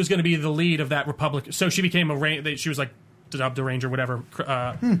 to. She was going to be the lead of that Republic. So she became she was like dubbed a Ranger, whatever.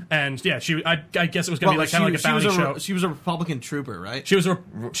 And yeah, I guess it was going to be like kind of like a bounty show. She was a Republican trooper, right? She was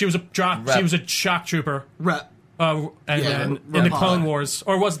a shock trooper. And then in the Republic. Clone Wars,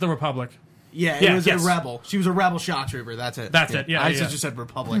 or was it the Republic? Yeah, it Yeah, was yes. a rebel. She was a rebel shock trooper. That's it. That's it, yeah, I yeah. just said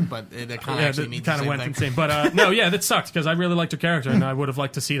Republic, but it kind of Yeah, actually that means kind the of same went thing. from same. But no, yeah, that sucked because I really liked her character, and I would have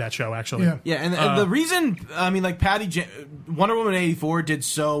liked to see that show actually. Yeah. Yeah, and the reason, I mean, like Wonder Woman 84 did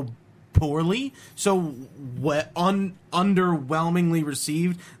so poorly, so underwhelmingly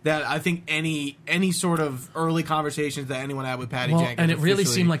received that I think any sort of early conversations that anyone had with Patty Well, Jenkins, and it really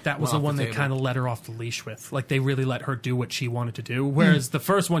officially seemed like that was went the off one that table. kind of let her off the leash with. Like they really let her do what she wanted to do. Whereas the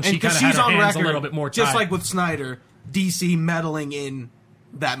first one, she And kind of 'cause had she's her on hands record, a little bit more tied. just like with Snyder, DC meddling in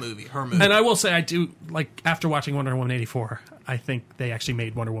that movie, her movie. And I will say, I do like after watching Wonder Woman 84, I think they actually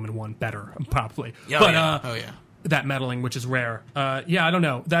made Wonder Woman 1 better, probably. Oh, but yeah. Oh, yeah. that meddling, which is rare. Yeah, I don't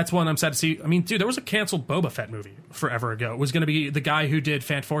know. That's one I'm sad to see. I mean, dude, there was a canceled Boba Fett movie forever ago. It was going to be the guy who did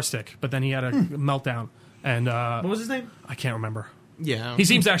Fant Four Stick, but then he had a meltdown, and What was his name? I can't remember. Yeah, He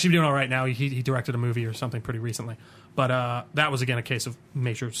seems to actually be doing all right now. He directed a movie or something pretty recently. But that was, again, a case of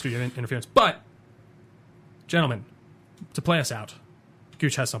major studio interference. But, gentlemen, to play us out,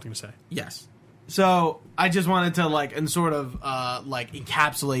 Gooch has something to say. Yes. So I just wanted to sort of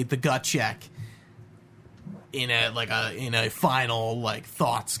encapsulate the gut check in a final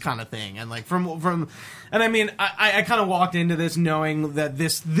thoughts kind of thing, and from and I mean I kind of walked into this knowing that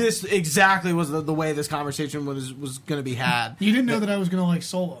this exactly was the way this conversation was going to be had. You didn't know that I was going to like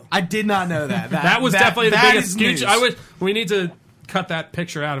Solo. I did not know that. That was definitely the that biggest is Gooch. news. We need to cut that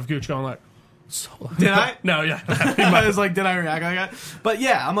picture out of Gooch going like, Solo. Did I? No, yeah. I was like, did I react like that? But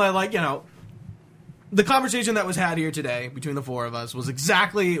yeah, I'm like, the conversation that was had here today between the four of us was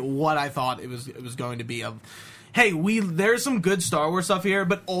exactly what I thought it was going to be. Of, hey, there's some good Star Wars stuff here,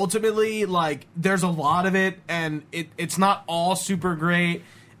 but ultimately, there's a lot of it, and it's not all super great,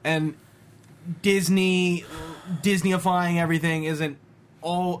 and Disneyifying everything isn't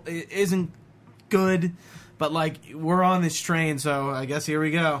good, but we're on this train, so I guess here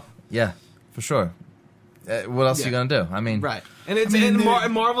we go. Yeah, for sure. What else are you gonna do? I mean, Right. And it's I mean,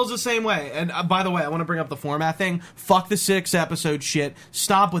 and Marvel's the same way. And by the way, I want to bring up the format thing. Fuck the 6-episode shit.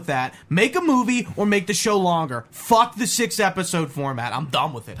 Stop with that. Make a movie or make the show longer. Fuck the 6-episode format. I'm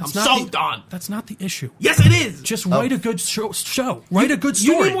done with it. I'm so done. That's not the issue. Yes, it is. Just write a good show. Write a good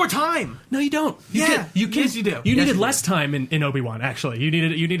story. You need more time. No, you don't. Yeah. You can. Yes, you do. You Yes, needed you do. less time in Obi-Wan. Actually, you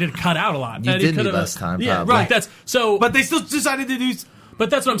needed to cut out a lot. You And did need could've- less time, Yeah, probably. right. That's so. But they still decided to do But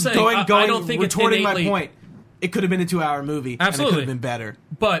that's what I'm saying. going I don't think it's retorting my innately- point. it could have been a 2-hour movie. And it Absolutely. could have been better.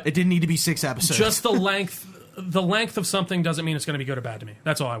 But It didn't need to be 6 episodes. just the length of something doesn't mean it's going to be good or bad to me.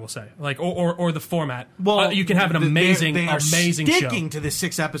 That's all I will say. Like, or the format. You can have an amazing, they are amazing show. sticking to this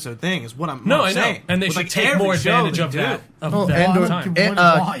 6-episode thing is what I'm No, what I'm I know, saying. and they With, should like, take every more show advantage they of do. that. Of Well, that Andor- time.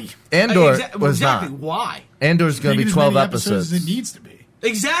 why? Andor Well, was exactly. not. Why? Andor's going to Make be as 12 many episodes. as it needs to be.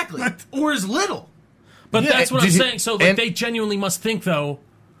 Exactly. Or as little. But Yeah, that's what I'm did you- saying. So like, and- they genuinely must think though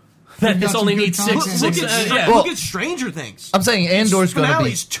that We've this got only some good needs content. six. Look at, Yeah. look at Stranger Things. I'm saying Andor's going to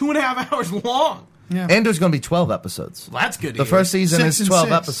be Finale's 2.5 hours long. Yeah. Andor's going to be 12 episodes. Well, that's good. To The hear. first season 6 is and 12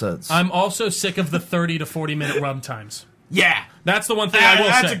 6. episodes. I'm also sick of the 30 to 40 minute run times. Yeah. That's the one thing I will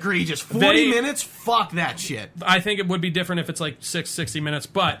That's say. egregious. 40 They- minutes? Fuck that shit. I think it would be different if it's like 60 minutes,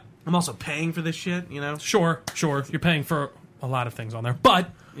 but I'm also paying for this shit, you know? sure, you're paying for a lot of things on there.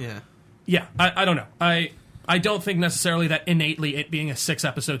 But Yeah. yeah, I don't know. I don't think necessarily that innately it being a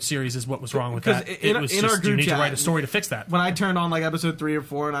 6-episode series is what was wrong with 'Cause that. in- It was in our just you group need to chat- write a story to fix that. When I turned on like episode 3 or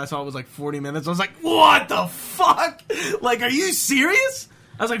 4 and I saw it was like 40 minutes, I was like, what the fuck? Like, are you serious?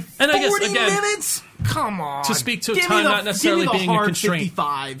 I was like, 40 And I guess, again, minutes? Come on. to speak to Give me time the- not necessarily give me the being a hard constraint.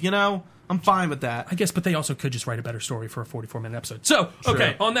 55, you know? I'm fine with that. I guess, but they also could just write a better story for a 44-minute episode. So,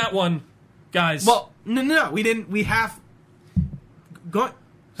 okay, on that one, guys. Well, no, we didn't. We have. Go.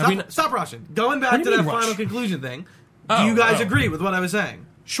 Stop rushing. Going back What do to you that mean rush? final conclusion thing. Oh, do you guys oh. agree with what I was saying?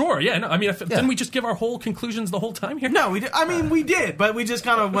 Sure, yeah. No, I mean, didn't we just give our whole conclusions the whole time here? No, we did. I mean, we did, but we just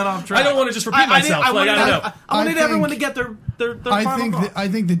kind of went off track. I don't want to just repeat myself. I like, I don't know. wanted I everyone to think- get their I final think thought. I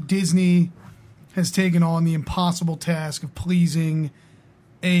think that Disney has taken on the impossible task of pleasing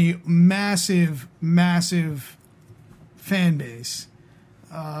a massive fan base.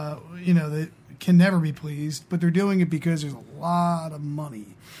 That can never be pleased, but they're doing it because there's a lot of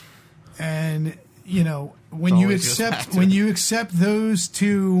money, and when you always goes back accept to when it. you accept those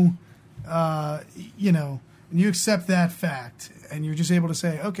two, when you accept that fact, and you're just able to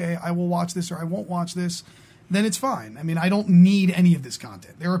say, okay, I will watch this or I won't watch this, then it's fine. I mean, I don't need any of this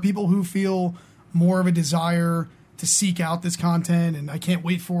content. There are people who feel more of a desire to seek out this content, and I can't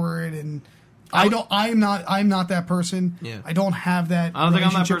wait for it. And I'm not that person. Yeah. I don't have that I don't think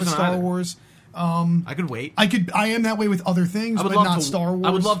I'm that relationship with person Star either. Wars. I could wait. I am that way with other things, I would but love not to. Star Wars. I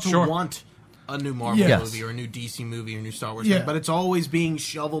would love to Sure. want a new Marvel Yes. movie or a new DC movie or a new Star Wars Yeah. thing, but it's always being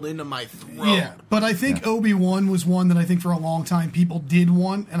shoveled into my throat. Yeah, but I think Obi-Wan was one that I think for a long time people did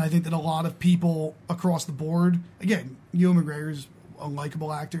want, and I think that a lot of people across the board, again, Ewan McGregor's a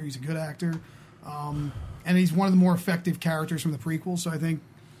likable actor, he's a good actor, and he's one of the more effective characters from the prequels, so I think,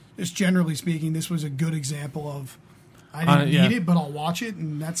 just generally speaking, this was a good example of, I didn't yeah. need it, but I'll watch it,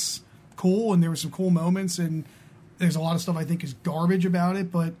 and that's cool, and there were some cool moments, and there's a lot of stuff I think is garbage about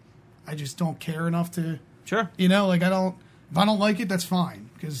it, but I just don't care enough to... Sure. If I don't like it, that's fine,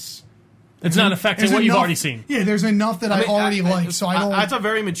 because... It's not affecting There's what you've enough- already seen. Yeah, there's enough that I already like, so I don't. That's a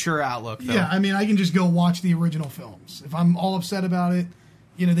very mature outlook, though. Yeah, I mean, I can just go watch the original films. If I'm all upset about it,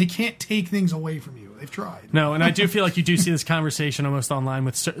 they can't take things away from you. They've tried. No, and I do feel like you do see this conversation almost online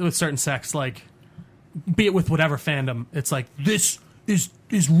with certain sects, like, be it with whatever fandom, it's like, this is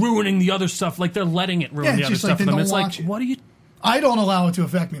ruining the other stuff. Like, they're letting it ruin Yeah, the it's other just like, stuff for then them. It's don't like, watch it. what are you... I don't allow it to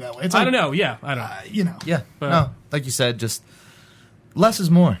affect me that way. It's like, I don't know. Yeah, I don't know. Yeah, But- no, like you said, just less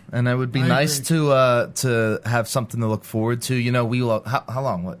is more, and it would be I nice agree. to have something to look forward to. How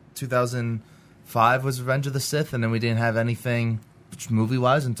long? What 2005 was Revenge of the Sith, and then we didn't have anything movie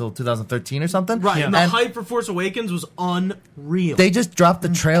wise until 2013 or something. Right, Yeah. and the And hype for Force Awakens was unreal. they just dropped the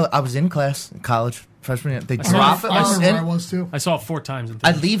trailer. I was in class in college freshman year. They I dropped remember, it. where I was too. I saw it 4 times. In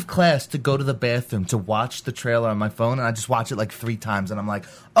I theaters. leave class to go to the bathroom to watch the trailer on my phone, and I just watch it like 3 times, and I'm like,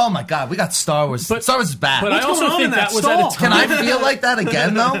 "Oh my god, we got Star Wars! But- Star Wars is back." But I What's also going on think in that that was at a stall? time. Can I feel like that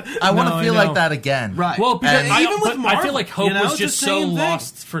again, though? I want No, to I feel know. like that again. Right. Well, because And- I, Even with but I Marvel, feel like hope you know, was just just so same thing.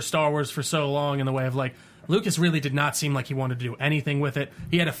 lost for Star Wars for so long in the way of like Lucas really did not seem like he wanted to do anything with it.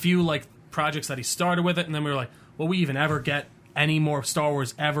 He had a few like projects that he started with it, and then we were like, will we even ever get any more Star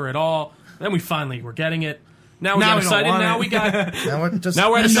Wars ever at all? Then we finally were getting it. Now we Now got we don't excited. want Now it. we got. Now we're just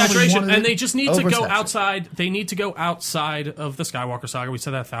Now we're at a And nobody saturation, wanted and it. they just need to go Oversaturation. outside. They need to go outside of the Skywalker saga. We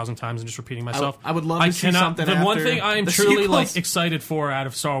said that 1,000 times. I'm just repeating myself. I would love to see something The one after thing I am the truly sequels. like excited for out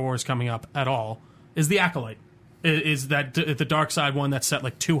of Star Wars coming up at all is the Acolyte. Is that the dark side one that's set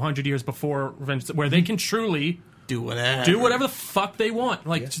like 200 years before Revenge, where they can truly do whatever. do whatever the fuck they want.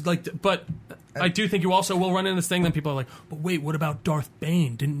 But I do think you also will run into this thing. Then people are like, but wait, what about Darth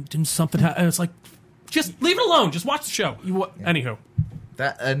Bane? Didn't something happen? And it's like, just leave it alone. Just watch the show. Anywho.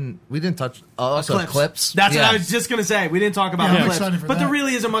 that, and we didn't touch also clips. That's Yeah. what I was just gonna say. We didn't talk about Yeah, I'm clips, excited for but there that.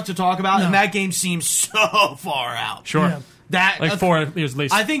 really isn't much to talk about, No. and that game seems so far out. Sure. Yeah. That Like 4 years at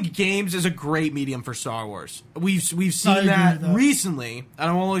least. I think games is a great medium for Star Wars. We've I seen agree that with that. recently. I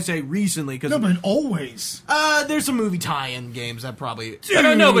don't only say recently because No, but always. there's some movie tie-in games that probably I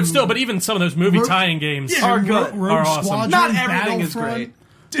don't know, but still, but even some of those movie Rogue- tie-in games Yeah, are good. Rogue Are awesome. Squadron, Not everything is Battlefront. great.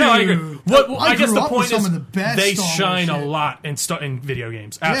 Dude, No, I agree. I guess grew the up with point some is of the best they Star Wars shine a shit. lot in video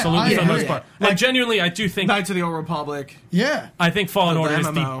games. Absolutely, I for the most agree. part. Like- And genuinely, I do think Knights of the Old Republic, Yeah. I think Fallen the Order is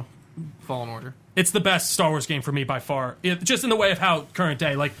the MMO, Fallen Order. it's the best Star Wars game for me by far. Just in the way of how current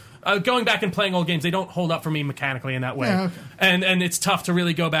day, like going back and playing old games, they don't hold up for me mechanically in that way. Yeah, okay. And it's tough to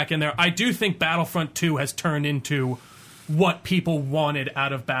really go back in there. I do think Battlefront 2 has turned into what people wanted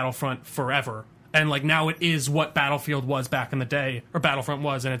out of Battlefront forever. And like now it is what Battlefield was back in the day, or Battlefront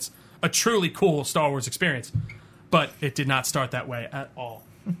was, and it's a truly cool Star Wars experience. But it did not start that way at all.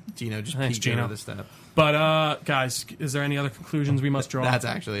 Gino just Thanks, peeked Gino. over the step. But guys, is there any other conclusions we must draw? That's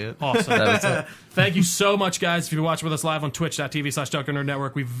actually it. Awesome. That was it. Thank you so much, guys. If you've been watching with us live on twitch.tv/Delco Nerd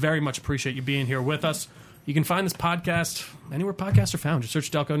Network, we very much appreciate you being here with us. You can find this podcast anywhere podcasts are found. Just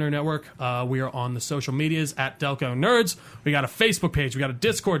search Delco Nerd Network. We are on the social medias at Delco Nerds. We got a Facebook page. We got a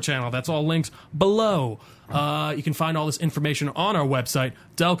Discord channel. That's all links below. You can find all this information on our website,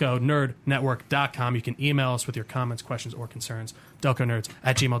 DelcoNerdNetwork.com. You can email us with your comments, questions, or concerns.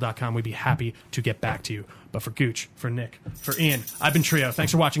 DelcoNerds@gmail.com. We'd be happy to get back to you. But for Gooch, for Nick, for Ian, I've been Trio.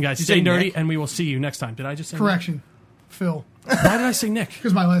 Thanks for watching, guys. Stay say nerdy, Nick? and we will see you next time. Did I just say Correction. Phil. Nick? Why did I say Nick?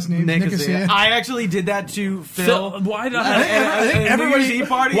 Because my last name Nick is is Nicosia. I actually did that to Phil. Why did I think At everybody- New Year's Eve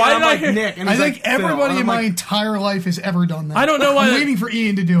party. Why and did I I'm like hear- Nick? And I he's think like, Phil. everybody And in I'm my like, entire life has ever done that. I don't know why- I'm waiting for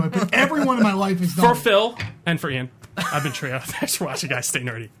Ian to do it, but everyone in my life has done For it. Phil and for Ian, I've been Trio. Thanks for watching, guys. Stay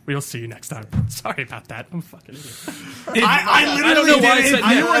nerdy. We'll see you next time. Sorry about that. I'm a fucking idiot. I literally don't know why I did said it.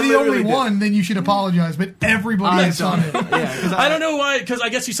 that. You I are the literally only did. one, then you should apologize, but everybody I've has done it. Yeah, 'cause I don't know why, because I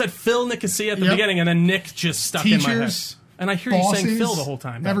guess you said Phil Nicosia at the Yep. beginning, and then Nick just stuck in my head. Teachers, And I hear you saying bosses, Phil the whole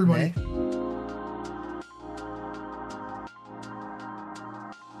time. Everybody. Nick?